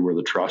that's really where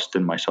the trust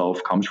in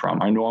myself comes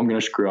from. I know I'm going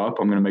to screw up.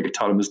 I'm going to make a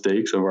ton of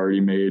mistakes. I've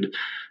already made,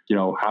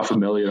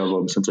 500,000 of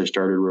them since I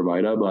started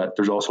Revita, but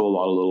there's also a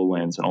lot of little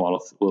wins and a lot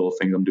of little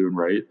things I'm doing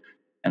right.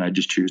 And I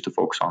just choose to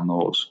focus on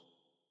those.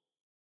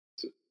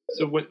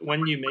 So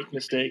when you make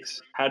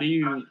mistakes, how do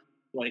you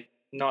like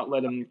not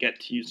let them get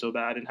to you so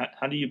bad, and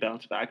how do you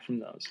bounce back from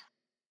those?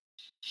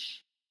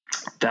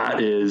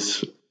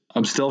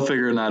 I'm still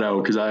figuring that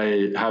out, because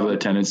I have a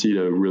tendency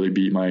to really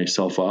beat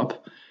myself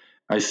up.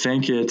 I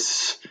think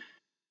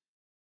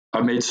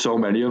I've made so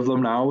many of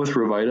them now with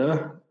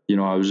Revita.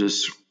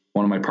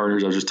 One of my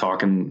partners, I was just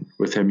talking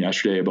with him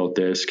yesterday about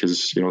this,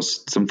 because,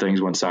 some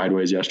things went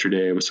sideways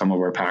yesterday with some of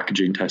our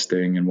packaging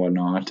testing and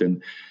whatnot.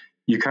 And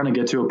you kind of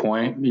get to a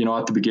point,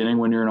 at the beginning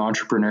when you're an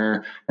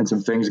entrepreneur and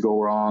some things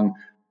go wrong,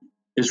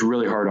 it's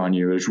really hard on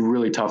you. It's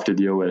really tough to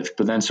deal with.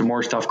 But then some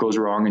more stuff goes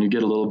wrong and you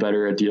get a little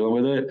better at dealing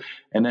with it.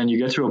 And then you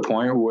get to a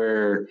point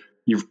where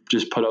you've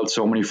just put out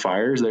so many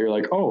fires that you're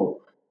like,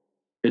 oh,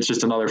 it's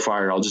just another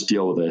fire. I'll just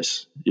deal with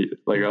this.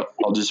 Like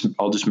I'll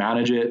just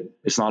manage it.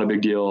 It's not a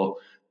big deal.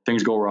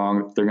 Things go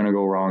wrong. They're going to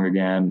go wrong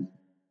again.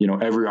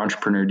 Every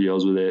entrepreneur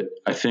deals with it.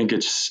 I think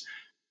it's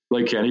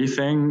like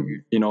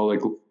anything,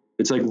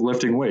 it's like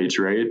lifting weights,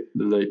 right?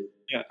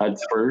 At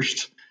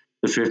first,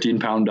 the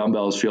 15-pound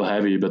dumbbells feel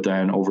heavy, but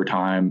then over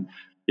time,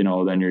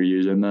 then you're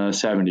using the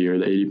 70 or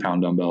the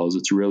 80-pound dumbbells.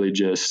 It's really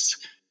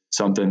just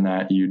something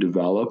that you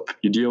develop.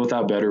 You deal with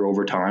that better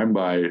over time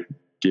by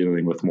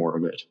dealing with more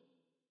of it.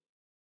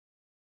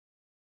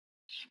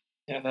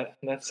 Yeah,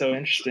 that's so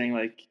interesting.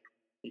 Like,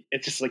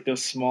 it's just like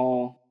those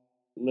small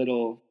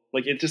little,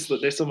 like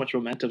there's so much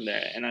momentum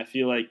there. And I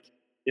feel like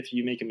if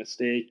you make a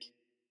mistake,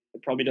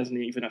 it probably doesn't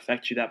even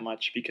affect you that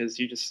much, because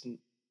you just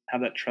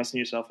have that trust in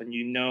yourself and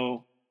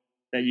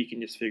that you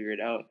can just figure it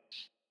out.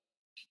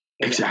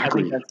 Like,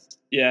 Exactly.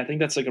 I think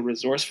that's like a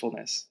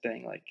resourcefulness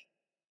thing. Like,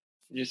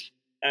 just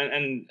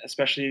and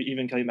especially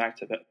even coming back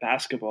to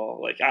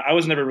basketball. Like, I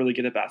was never really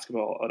good at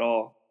basketball at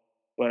all,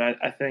 but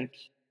I think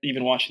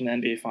even watching the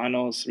NBA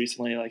Finals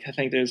recently, like I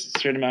think there's a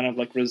certain amount of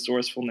like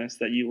resourcefulness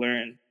that you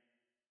learn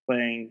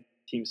playing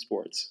team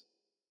sports.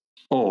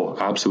 Oh,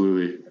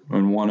 absolutely.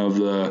 And one of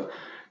the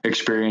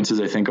experiences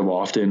I think of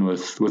often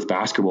with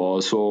basketball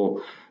is,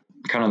 so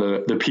kind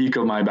of the peak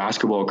of my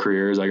basketball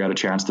career is I got a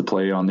chance to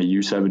play on the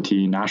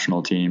U17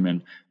 national team,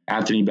 and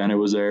Anthony Bennett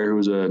was there, who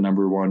was a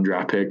number 1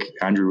 draft pick.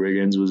 Andrew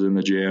Wiggins was in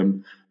the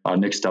gym.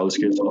 Nick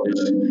Stauskas,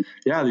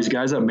 these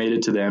guys that made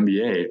it to the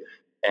NBA.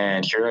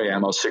 And here I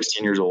am. I was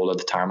 16 years old at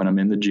the time, and I'm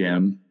in the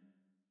gym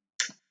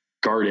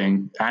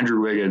guarding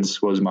Andrew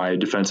Wiggins. Was my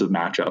defensive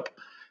matchup.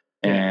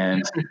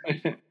 And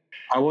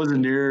I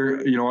wasn't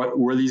near,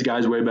 were these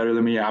guys way better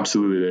than me?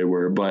 Absolutely they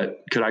were.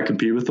 But could I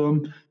compete with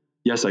them?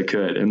 Yes, I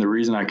could. And the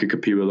reason I could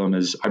compete with them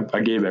is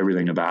I gave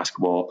everything to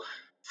basketball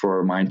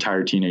for my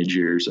entire teenage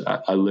years.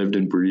 I lived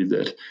and breathed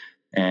it.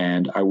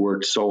 And I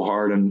worked so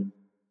hard. And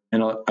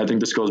I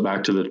think this goes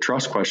back to the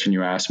trust question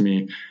you asked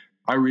me.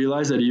 I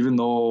realized that even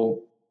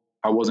though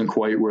I wasn't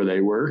quite where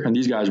they were, and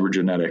these guys were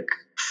genetic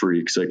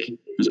freaks, like it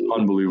was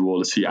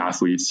unbelievable to see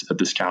athletes at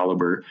this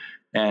caliber.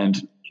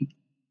 And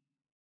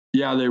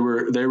yeah, they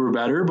were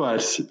better,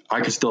 but I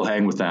could still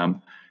hang with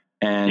them.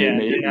 And it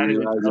made me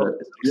realize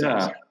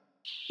that,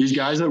 these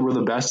guys that were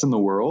the best in the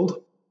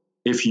world,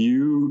 if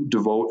you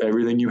devote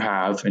everything you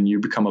have and you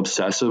become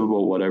obsessive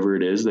about whatever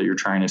it is that you're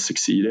trying to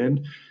succeed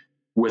in,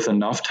 with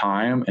enough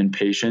time and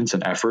patience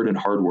and effort and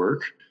hard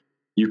work,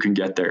 you can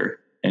get there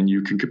and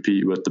you can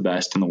compete with the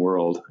best in the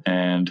world.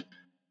 And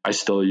I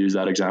still use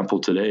that example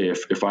today.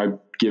 If I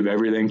give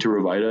everything to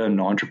Revita and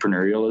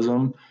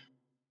entrepreneurialism,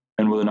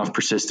 and with enough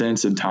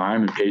persistence and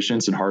time and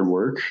patience and hard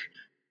work,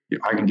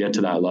 I can get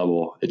to that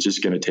level. It's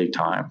just going to take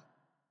time.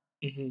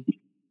 Mm-hmm.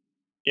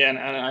 Yeah, and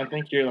I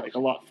think you're like a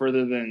lot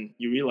further than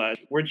you realize.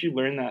 Where'd you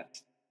learn that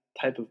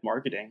type of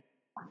marketing?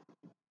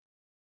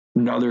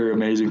 Another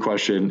amazing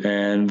question.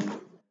 And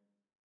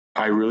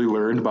I really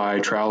learned by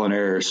trial and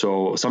error.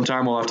 So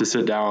sometime we'll have to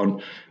sit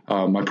down.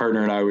 My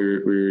partner and I, we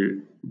were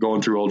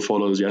going through old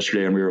photos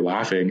yesterday and we were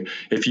laughing.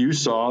 If you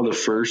saw the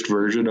first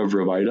version of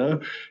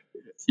Revita,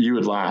 you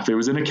would laugh. It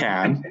was in a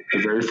can, the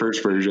very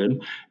first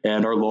version,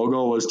 and our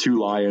logo was two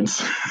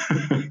lions.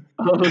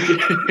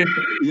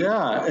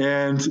 Yeah,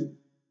 and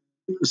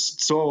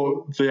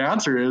so the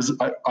answer is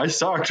I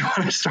sucked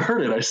when I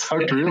started. I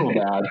sucked real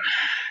bad.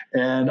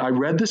 And I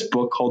read this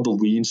book called The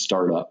Lean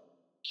Startup.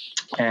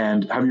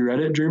 And have you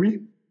read it, Jeremy?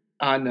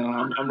 No,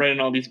 I'm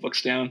writing all these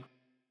books down.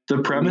 The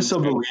premise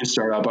of The Lean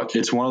Startup,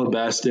 it's one of the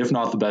best, if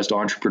not the best,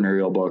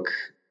 entrepreneurial book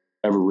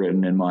ever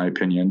written, in my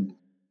opinion.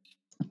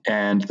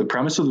 And the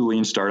premise of the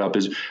Lean Startup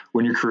is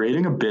when you're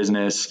creating a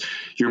business,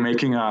 you're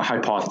making a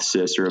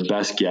hypothesis or a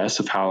best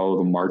guess of how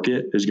the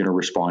market is going to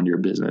respond to your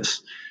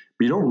business.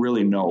 But you don't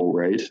really know,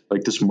 right?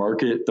 Like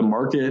the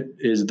market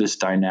is this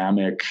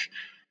dynamic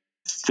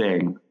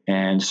thing.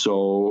 And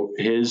so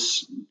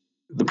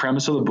the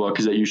premise of the book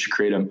is that you should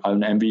create an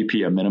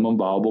MVP, a minimum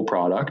viable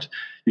product.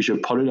 You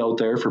should put it out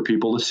there for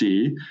people to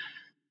see.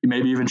 You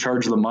maybe even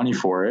charge the money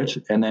for it,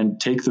 and then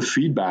take the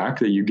feedback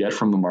that you get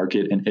from the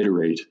market and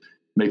iterate,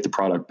 make the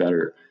product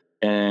better.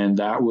 And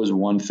that was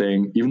one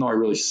thing, even though I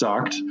really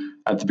sucked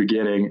at the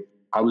beginning,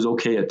 I was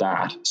okay at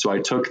that. So I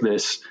took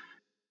this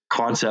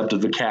concept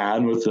of the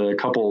can with a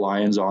couple of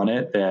lions on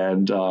it,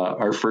 and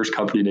our first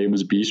company name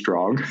was Be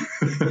Strong.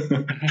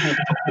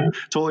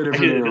 Totally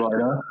different than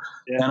Revita.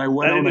 Yeah. And I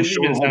went on a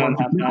show.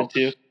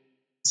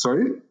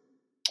 Sorry?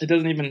 It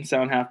doesn't even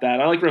sound half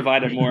bad. I like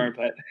Revita more,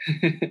 but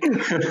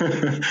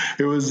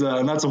it was,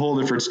 and that's a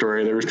whole different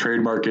story. There was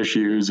trademark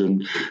issues,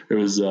 and it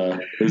was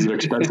an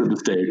expensive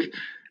mistake.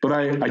 But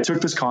I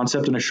took this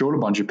concept and I showed a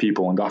bunch of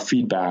people and got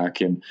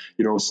feedback. And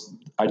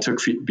I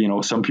took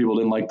some people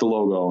didn't like the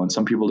logo and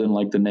some people didn't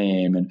like the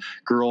name, and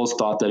girls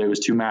thought that it was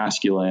too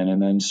masculine. And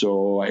then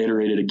so I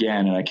iterated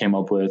again and I came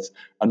up with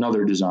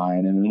another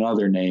design and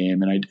another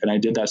name, and I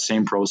did that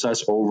same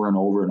process over and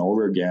over and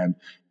over again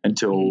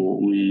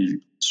until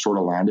we sort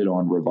of landed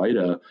on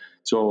Revita.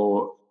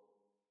 So,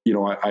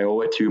 I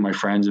owe it to my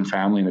friends and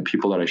family and the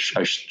people that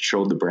I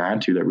showed the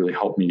brand to that really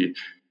helped me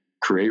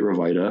create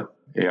Revita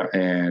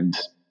and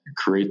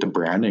create the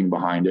branding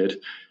behind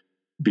it,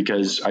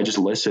 because I just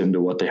listened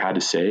to what they had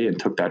to say and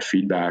took that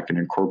feedback and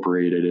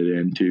incorporated it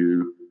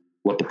into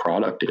what the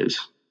product is.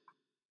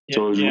 Yeah,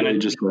 so it was really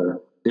just an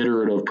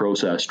iterative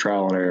process,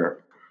 trial and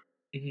error.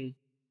 Mm-hmm.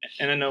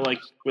 And I know,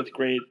 like, with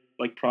great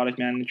product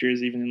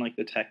managers, even in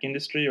the tech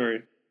industry,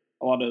 or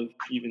a lot of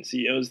even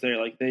CEOs there,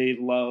 they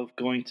love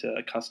going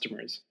to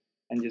customers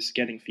and just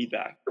getting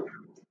feedback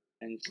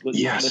and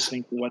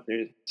listening to what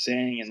they're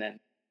saying, and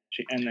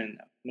then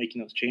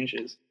making those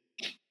changes.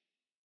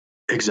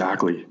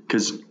 Exactly,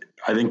 because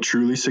I think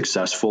truly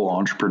successful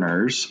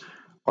entrepreneurs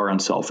are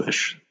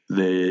unselfish.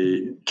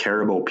 They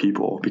care about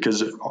people,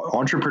 because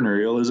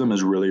entrepreneurialism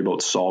is really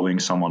about solving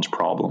someone's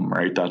problem,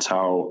 right? That's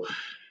how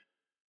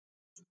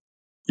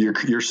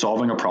you're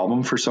solving a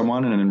problem for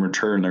someone, and in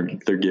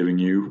return they're giving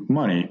you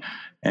money.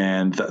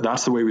 And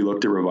that's the way we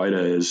looked at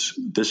Revita. Is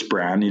this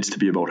brand needs to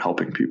be about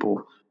helping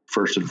people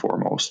first and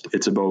foremost.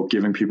 It's about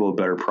giving people a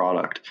better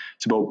product.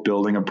 It's about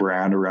building a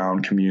brand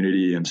around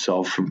community and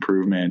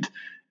self-improvement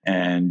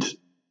and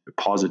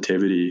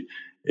positivity.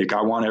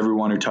 I want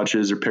everyone who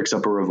touches or picks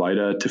up a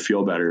Revita to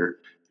feel better.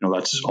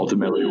 That's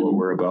ultimately what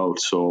we're about.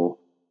 So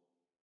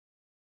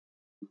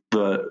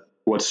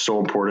what's so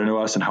important to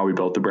us and how we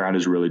built the brand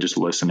is really just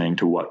listening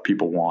to what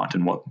people want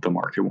and what the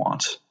market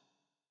wants.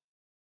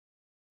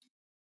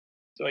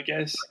 So I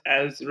guess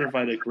as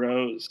Revita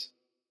grows,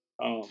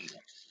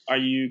 are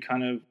you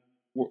kind of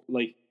what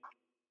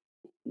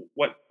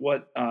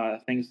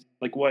things,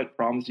 what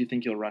problems do you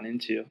think you'll run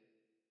into?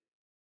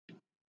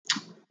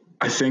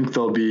 I think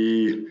there'll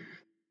be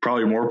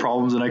probably more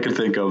problems than I could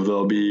think of.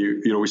 There'll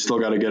be, we still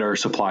got to get our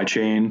supply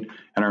chain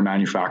and our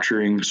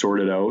manufacturing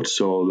sorted out.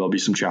 So there'll be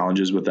some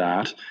challenges with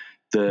that.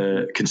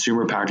 The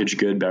consumer packaged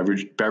good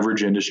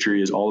beverage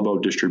industry is all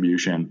about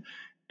distribution,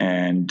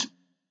 and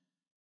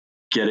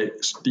get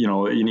it,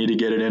 you need to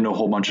get it into a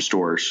whole bunch of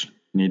stores.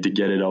 You need to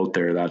get it out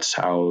there. That's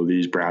how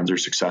these brands are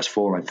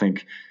successful. And I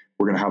think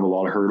we're going to have a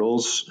lot of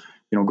hurdles,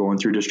 going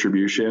through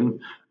distribution.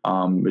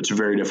 It's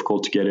very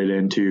difficult to get it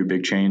into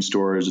big chain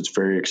stores. It's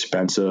very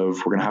expensive.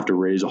 We're going to have to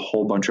raise a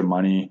whole bunch of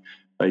money.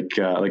 Like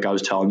I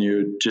was telling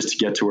you, just to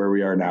get to where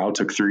we are now, it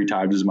took 3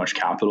 times as much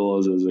capital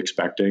as I was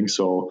expecting.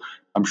 So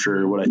I'm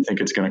sure what I think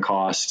it's going to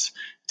cost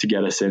to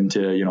get us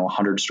into,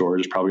 100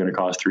 stores is probably going to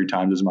cost 3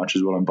 times as much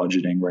as what I'm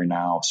budgeting right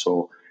now.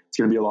 So it's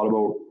going to be a lot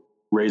about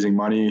raising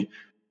money,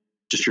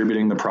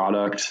 distributing the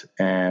product,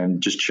 and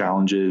just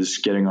challenges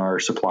getting our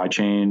supply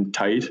chain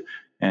tight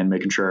and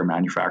making sure our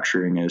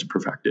manufacturing is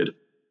perfected.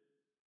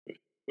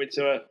 Wait,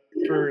 so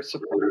for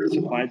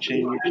supply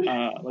chain,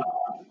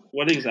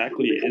 what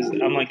exactly is?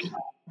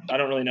 I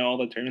don't really know all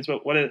the terms,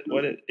 but what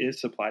is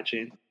supply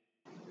chain?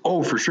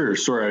 Oh, for sure.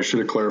 Sorry, I should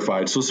have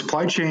clarified. So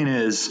supply chain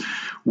is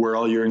where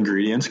all your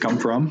ingredients come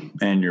from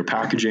and your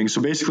packaging.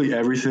 So basically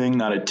everything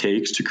that it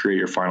takes to create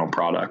your final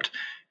product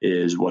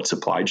is what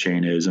supply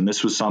chain is. And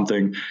this was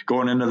something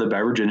going into the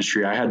beverage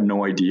industry I had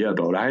no idea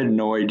about. I had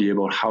no idea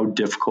about how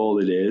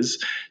difficult it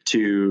is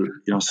to,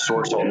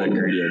 source all the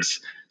ingredients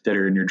that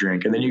are in your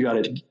drink. And then you got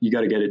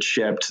to get it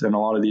shipped. And a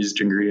lot of these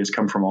ingredients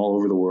come from all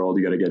over the world.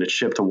 You got to get it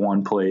shipped to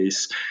one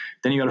place.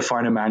 Then you got to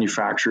find a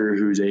manufacturer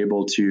who's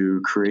able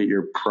to create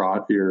your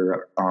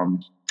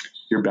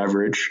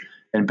beverage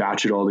and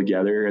batch it all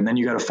together. And then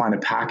you got to find a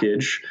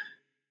package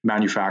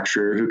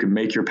manufacturer who can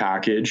make your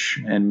package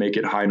and make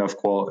it high enough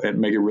quality and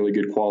make it really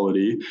good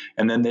quality.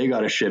 And then they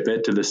got to ship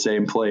it to the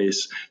same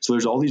place. So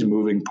there's all these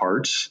moving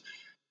parts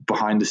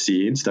behind the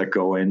scenes that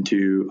go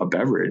into a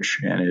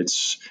beverage, and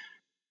it's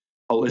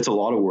a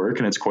lot of work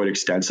and it's quite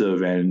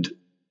extensive. And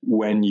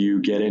when you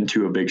get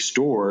into a big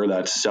store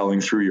that's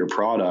selling through your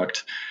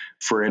product,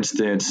 for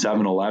instance,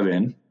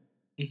 7-Eleven,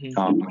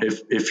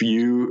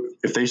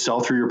 if they sell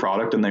through your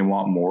product and they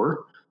want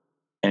more,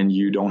 and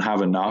you don't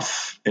have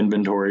enough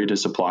inventory to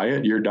supply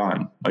it, you're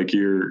done. Like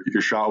your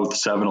shot with the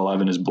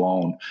 7-Eleven is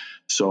blown.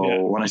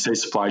 So when I say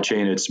supply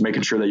chain, it's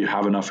making sure that you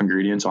have enough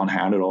ingredients on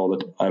hand at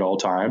all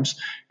times,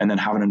 and then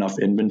having enough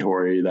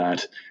inventory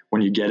that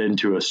when you get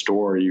into a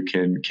store, you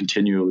can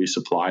continually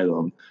supply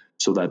them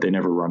so that they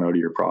never run out of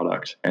your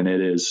product. And it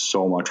is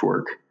so much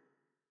work.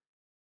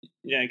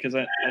 Yeah, because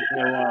I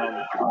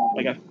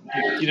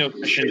know,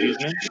 Christian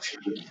Guzman?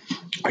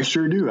 I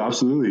sure do,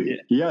 absolutely.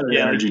 He had an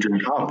energy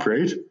drink Up,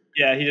 right?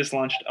 Yeah, he just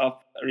launched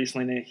Up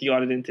recently, and he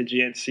got it into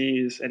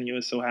GNCs, and he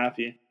was so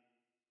happy.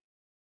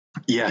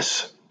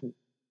 Yes,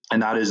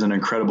 and that is an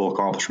incredible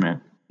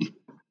accomplishment.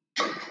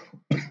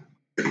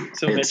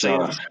 So Mitch,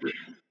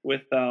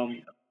 with I'll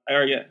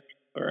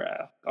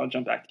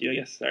jump back to you, I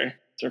guess. Sorry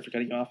for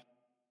cutting you off.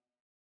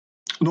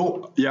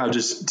 No, yeah,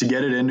 just to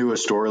get it into a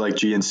store like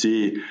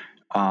GNC,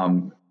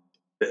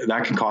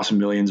 that can cost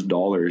millions of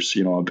dollars.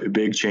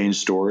 Big chain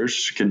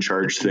stores can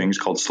charge things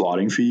called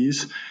slotting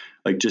fees.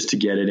 Like just to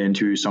get it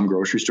into some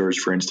grocery stores,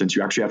 for instance,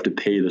 you actually have to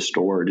pay the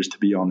store just to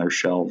be on their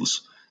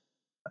shelves.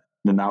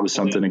 And that was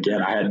something,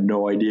 again, I had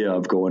no idea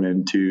of going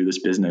into this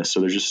business.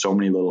 So there's just so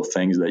many little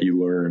things that you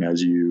learn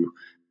as you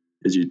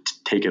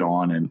take it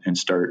on and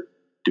start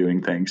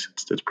doing things.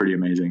 It's pretty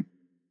amazing.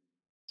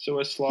 So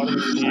a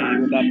slotting fee,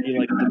 would that be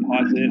like a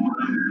deposit,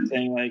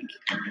 saying like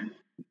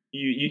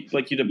you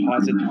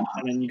deposit and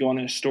then you go on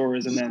their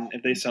stores, and then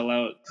if they sell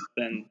out,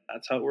 then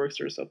that's how it works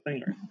or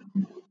something? Or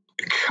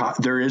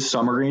there is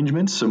some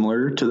arrangements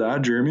similar to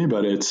that, Jeremy,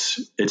 but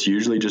it's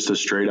usually just a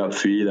straight up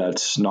fee.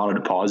 That's not a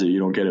deposit. You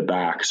don't get it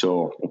back.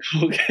 So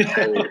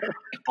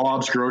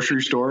Bob's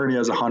grocery store, and he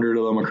has 100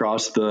 of them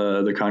across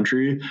the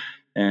country,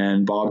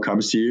 and Bob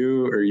comes to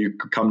you, or you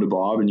come to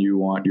Bob and you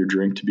want your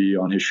drink to be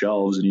on his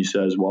shelves, and he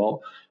says,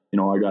 well,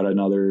 I got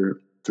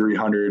another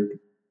 300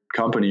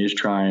 companies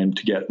trying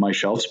to get my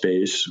shelf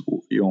space.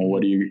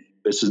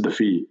 This is the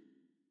fee.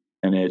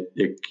 And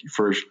it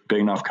for big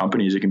enough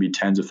companies, it can be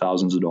tens of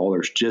thousands of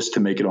dollars just to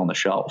make it on the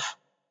shelf.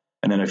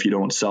 And then if you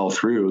don't sell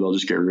through, they'll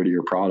just get rid of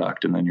your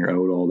product, and then you're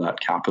out all that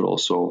capital.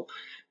 So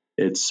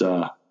it's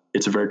a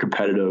very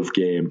competitive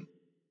game.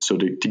 So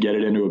to get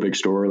it into a big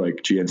store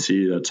like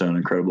GNC, that's an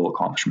incredible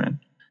accomplishment.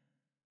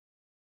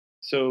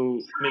 So,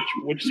 Mitch,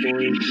 which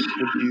stores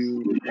would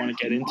you want to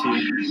get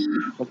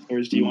into? What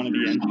stores do you want to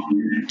be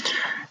in?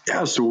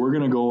 Yeah, so we're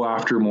going to go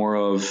after more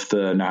of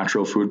the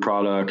natural food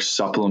products,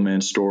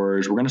 supplement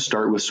stores. We're going to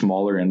start with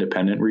smaller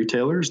independent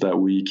retailers that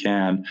we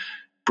can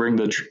bring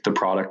the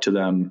product to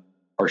them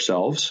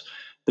ourselves.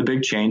 The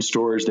big chain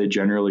stores, they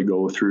generally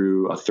go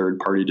through a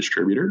third-party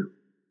distributor.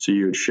 So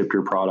you would ship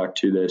your product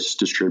to this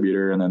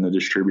distributor, and then the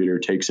distributor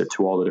takes it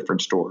to all the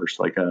different stores,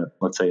 like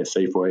let's say a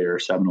Safeway or a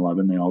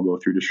 7-Eleven. They all go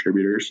through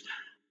distributors.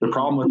 The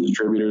problem with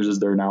distributors is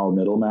they're now a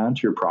middleman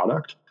to your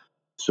product.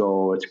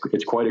 So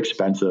it's quite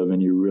expensive,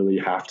 and you really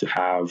have to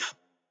have,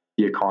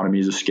 the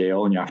economies of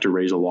scale, and you have to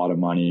raise a lot of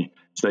money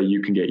so that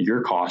you can get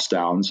your costs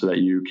down so that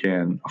you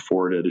can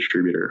afford a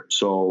distributor.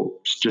 So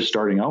just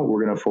starting out,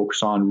 we're going to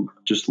focus on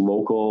just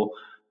local,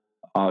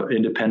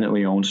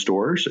 independently owned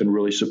stores and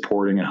really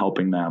supporting and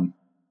helping them.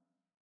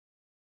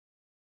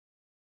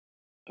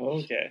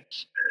 Okay.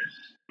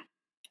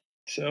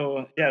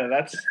 So yeah,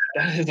 that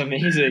is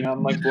amazing.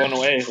 I'm like blown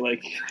away.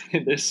 Like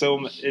there's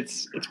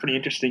it's pretty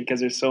interesting because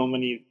there's so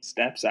many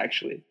steps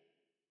actually.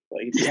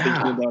 Like just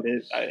thinking about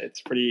it,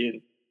 it's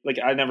pretty like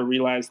I never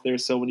realized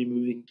there's so many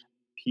moving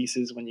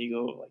pieces when you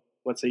go like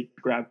let's say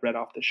grab bread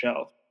off the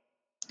shelf.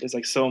 There's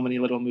like so many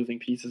little moving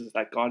pieces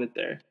that got it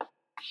there.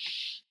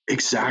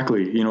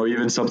 Exactly.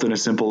 Even something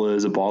as simple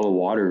as a bottle of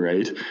water,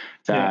 right?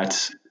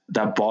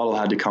 That bottle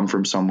had to come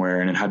from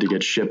somewhere and it had to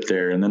get shipped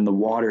there. And then the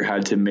water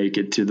had to make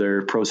it to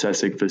their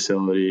processing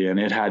facility and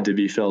it had to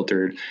be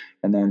filtered.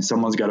 And then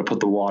someone's got to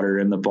put the water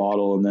in the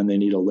bottle, and then they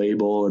need a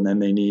label, and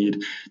then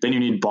you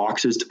need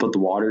boxes to put the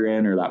water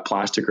in, or that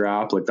plastic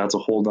wrap. Like that's a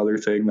whole other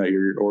thing that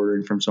you're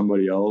ordering from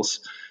somebody else.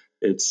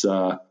 It's,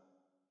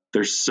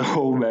 there's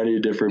so many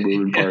different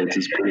moving parts.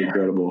 It's pretty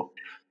incredible.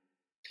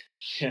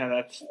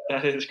 Yeah,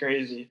 that is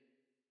crazy.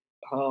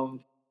 So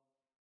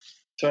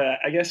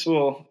I guess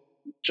we'll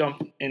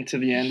jump into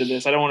the end of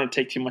this. I don't want to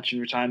take too much of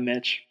your time,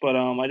 Mitch, but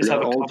I just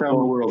have a all time in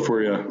the world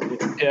for you.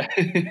 Yeah,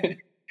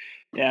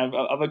 yeah.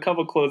 I have a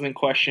couple closing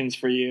questions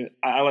for you.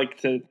 I like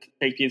to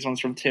take these ones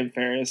from Tim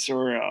Ferriss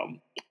or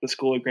The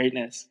School of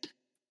Greatness,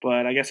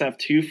 but I guess I have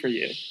two for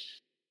you.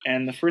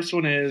 And the first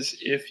one is,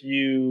 if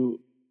you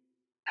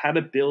had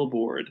a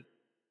billboard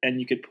and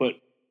you could put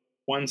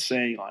one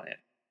saying on it,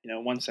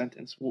 one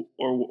sentence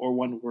or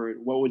one word,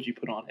 what would you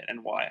put on it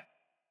and why?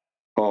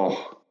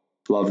 Oh,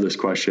 love this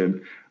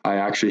question. I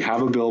actually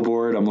have a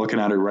billboard. I'm looking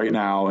at it right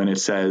now, and it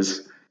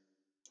says,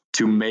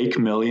 "To make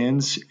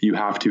millions, you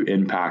have to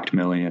impact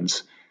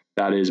millions."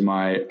 That is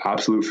my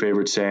absolute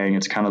favorite saying.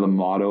 It's kind of the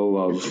motto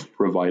of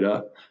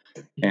Revita.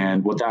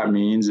 And what that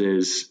means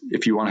is,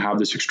 if you want to have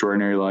this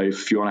extraordinary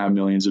life, if you want to have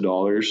millions of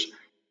dollars,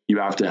 you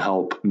have to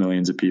help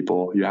millions of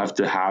people. You have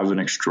to have an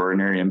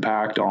extraordinary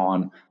impact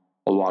on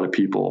a lot of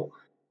people.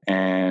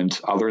 And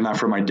I learned that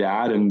from my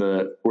dad, and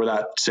where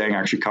that saying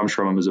actually comes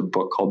from is a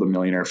book called The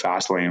Millionaire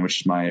Fastlane,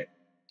 which is my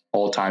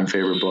all-time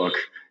favorite book.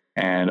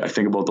 And I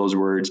think about those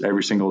words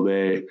every single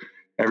day,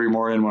 every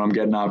morning when I'm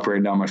getting up,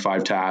 writing down my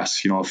 5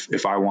 tasks.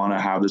 If I want to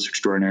have this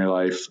extraordinary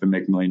life and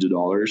make millions of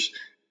dollars,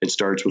 it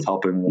starts with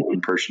helping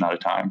one person at a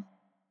time.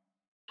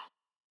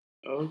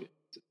 Okay.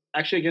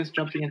 Actually, I guess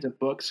jumping into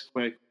books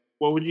quick,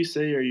 what would you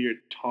say are your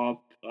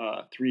top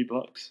 3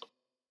 books?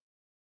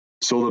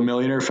 So The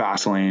Millionaire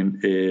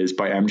Fastlane is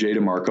by MJ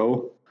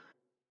DeMarco,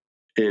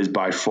 is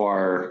by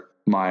far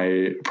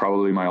by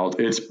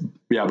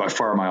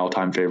far my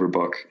all-time favorite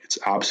book. It's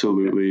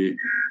absolutely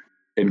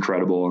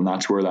incredible, and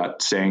that's where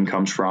that saying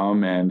comes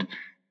from. And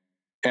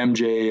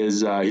MJ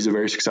is he's a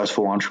very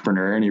successful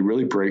entrepreneur, and he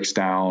really breaks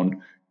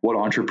down what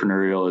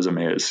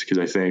entrepreneurialism is, because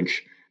I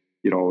think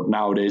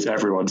nowadays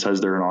everyone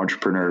says they're an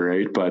entrepreneur,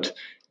 right? But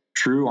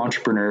true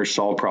entrepreneurs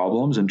solve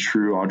problems, and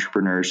true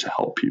entrepreneurs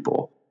help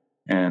people.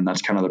 And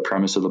that's kind of the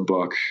premise of the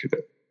book.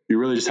 You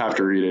really just have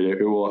to read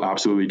it. It will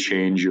absolutely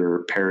change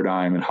your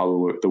paradigm and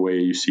how the way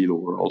you see the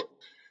world.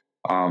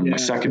 My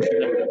second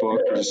favorite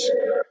book is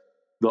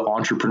The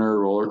Entrepreneur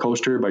Roller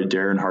Coaster by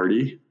Darren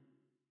Hardy.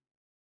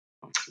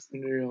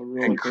 Entrepreneurial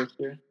Roller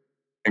Coaster.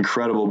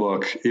 Incredible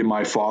book.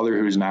 My father,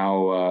 who's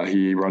now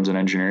he runs an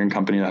engineering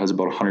company that has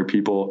about 100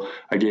 people.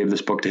 I gave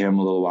this book to him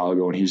a little while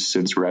ago, and he's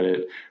since read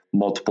it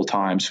multiple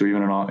times. So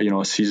even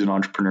a seasoned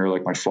entrepreneur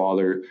like my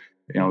father,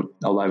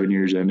 11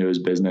 years into his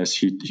business,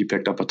 he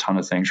picked up a ton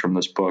of things from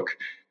this book.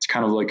 It's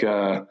kind of like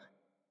a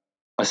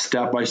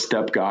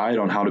step-by-step guide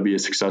on how to be a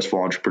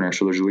successful entrepreneur.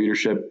 So there's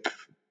leadership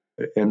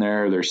in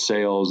there, there's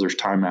sales, there's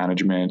time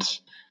management,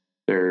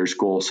 there's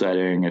goal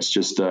setting. It's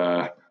just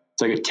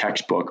it's like a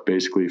textbook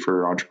basically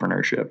for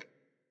entrepreneurship.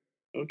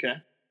 Okay.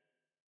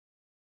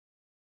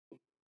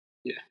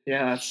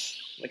 Yeah, that's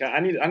like I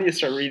need to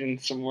start reading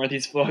some more of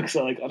these books.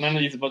 Like none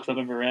of these books I've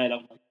ever read.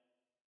 I'm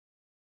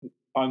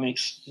like,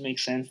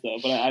 makes sense though.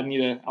 But I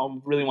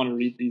really want to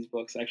read these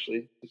books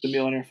actually. Like The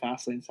Millionaire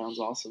Fastlane sounds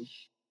awesome.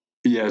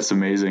 Yeah, it's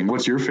amazing.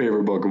 What's your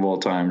favorite book of all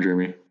time,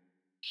 Jeremy?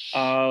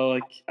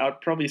 Like I would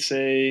probably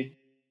say,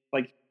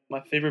 like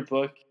my favorite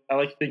book. I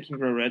like Think and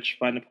Grow Rich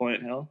by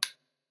Napoleon Hill.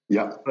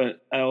 Yeah.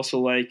 But I also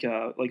like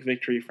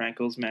Viktor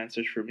Frankl's Man's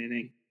Search for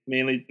Meaning.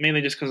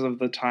 Mainly just because of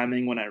the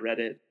timing when I read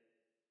it.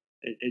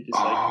 It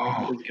just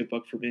it was a good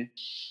book for me.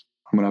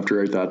 I'm gonna have to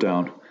write that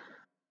down.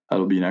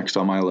 That'll be next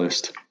on my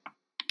list.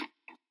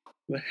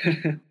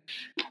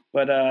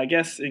 But I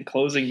guess in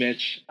closing,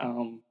 Mitch,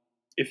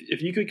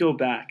 if you could go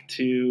back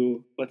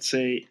to, let's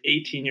say,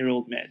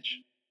 18-year-old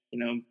Mitch,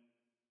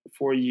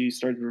 before you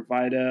started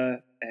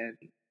Revita, and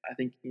I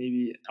think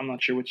maybe, I'm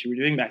not sure what you were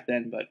doing back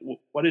then, but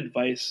what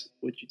advice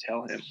would you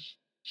tell him?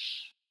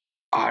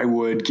 I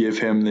would give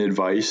him the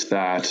advice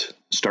that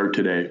start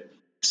today.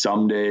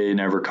 Someday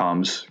never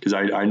comes, because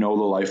I know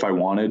the life I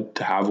wanted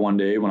to have one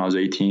day when I was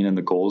 18 and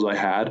the goals I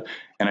had,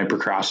 and I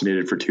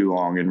procrastinated for too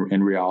long. And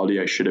in reality,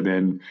 I should have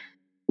been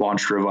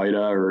launched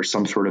Revita or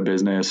some sort of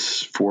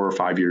business 4 or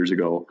 5 years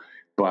ago.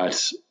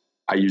 But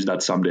I used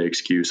that someday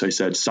excuse. I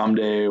said,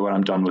 someday when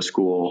I'm done with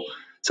school,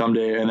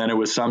 someday. And then it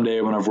was someday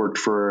when I've worked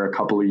for a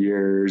couple of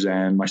years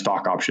and my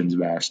stock options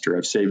vest, or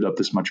I've saved up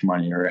this much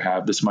money, or I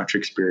have this much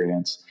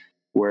experience.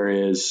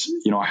 Whereas,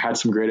 I had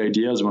some great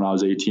ideas when I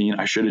was 18.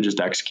 I should have just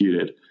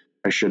executed.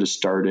 I should have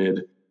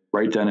started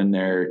right then and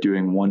there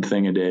doing one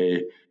thing a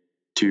day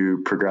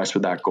to progress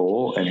with that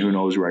goal. And who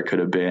knows where I could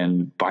have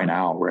been by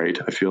now, right?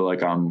 I feel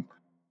like I'm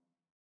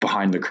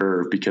behind the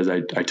curve because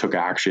I took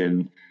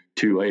action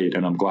too late,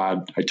 and I'm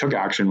glad I took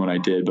action when I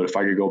did. But if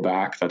I could go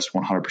back, that's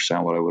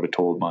 100% what I would have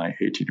told my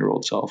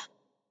 18-year-old self.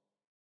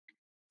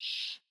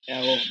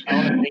 Yeah, well, I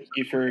want to thank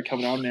you for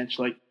coming on, Mitch.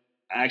 Like,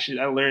 I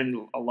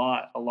learned a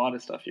lot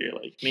of stuff here.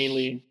 Like,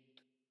 mainly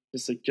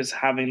just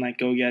having like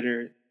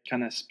go-getter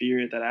kind of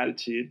spirit, that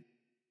attitude.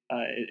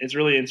 It's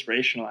really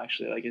inspirational,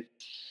 actually. Like,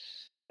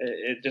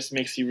 it just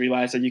makes you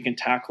realize that you can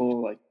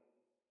tackle like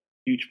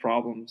huge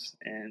problems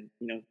and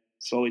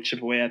slowly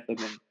chip away at them,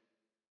 and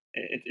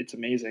it's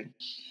amazing.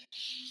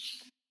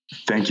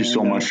 Thank you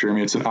so much,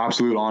 Jeremy. It's an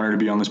absolute honor to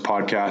be on this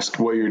podcast.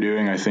 What you're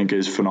doing, I think,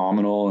 is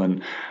phenomenal.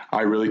 And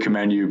I really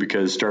commend you,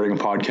 because starting a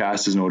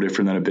podcast is no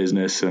different than a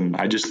business. And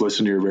I just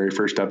listened to your very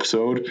first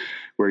episode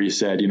where you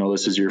said,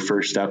 this is your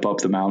first step up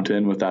the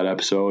mountain with that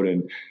episode.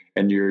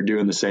 And you're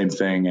doing the same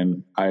thing.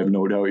 And I have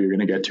no doubt you're going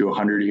to get to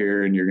 100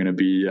 here, and you're going to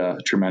be a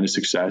tremendous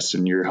success,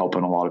 and you're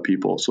helping a lot of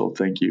people. So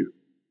thank you.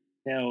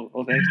 Yeah,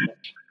 well, thanks,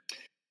 Mitch.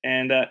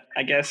 And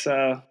I guess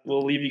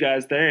we'll leave you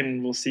guys there,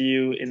 and we'll see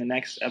you in the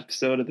next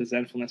episode of the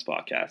Zenfulness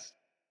podcast.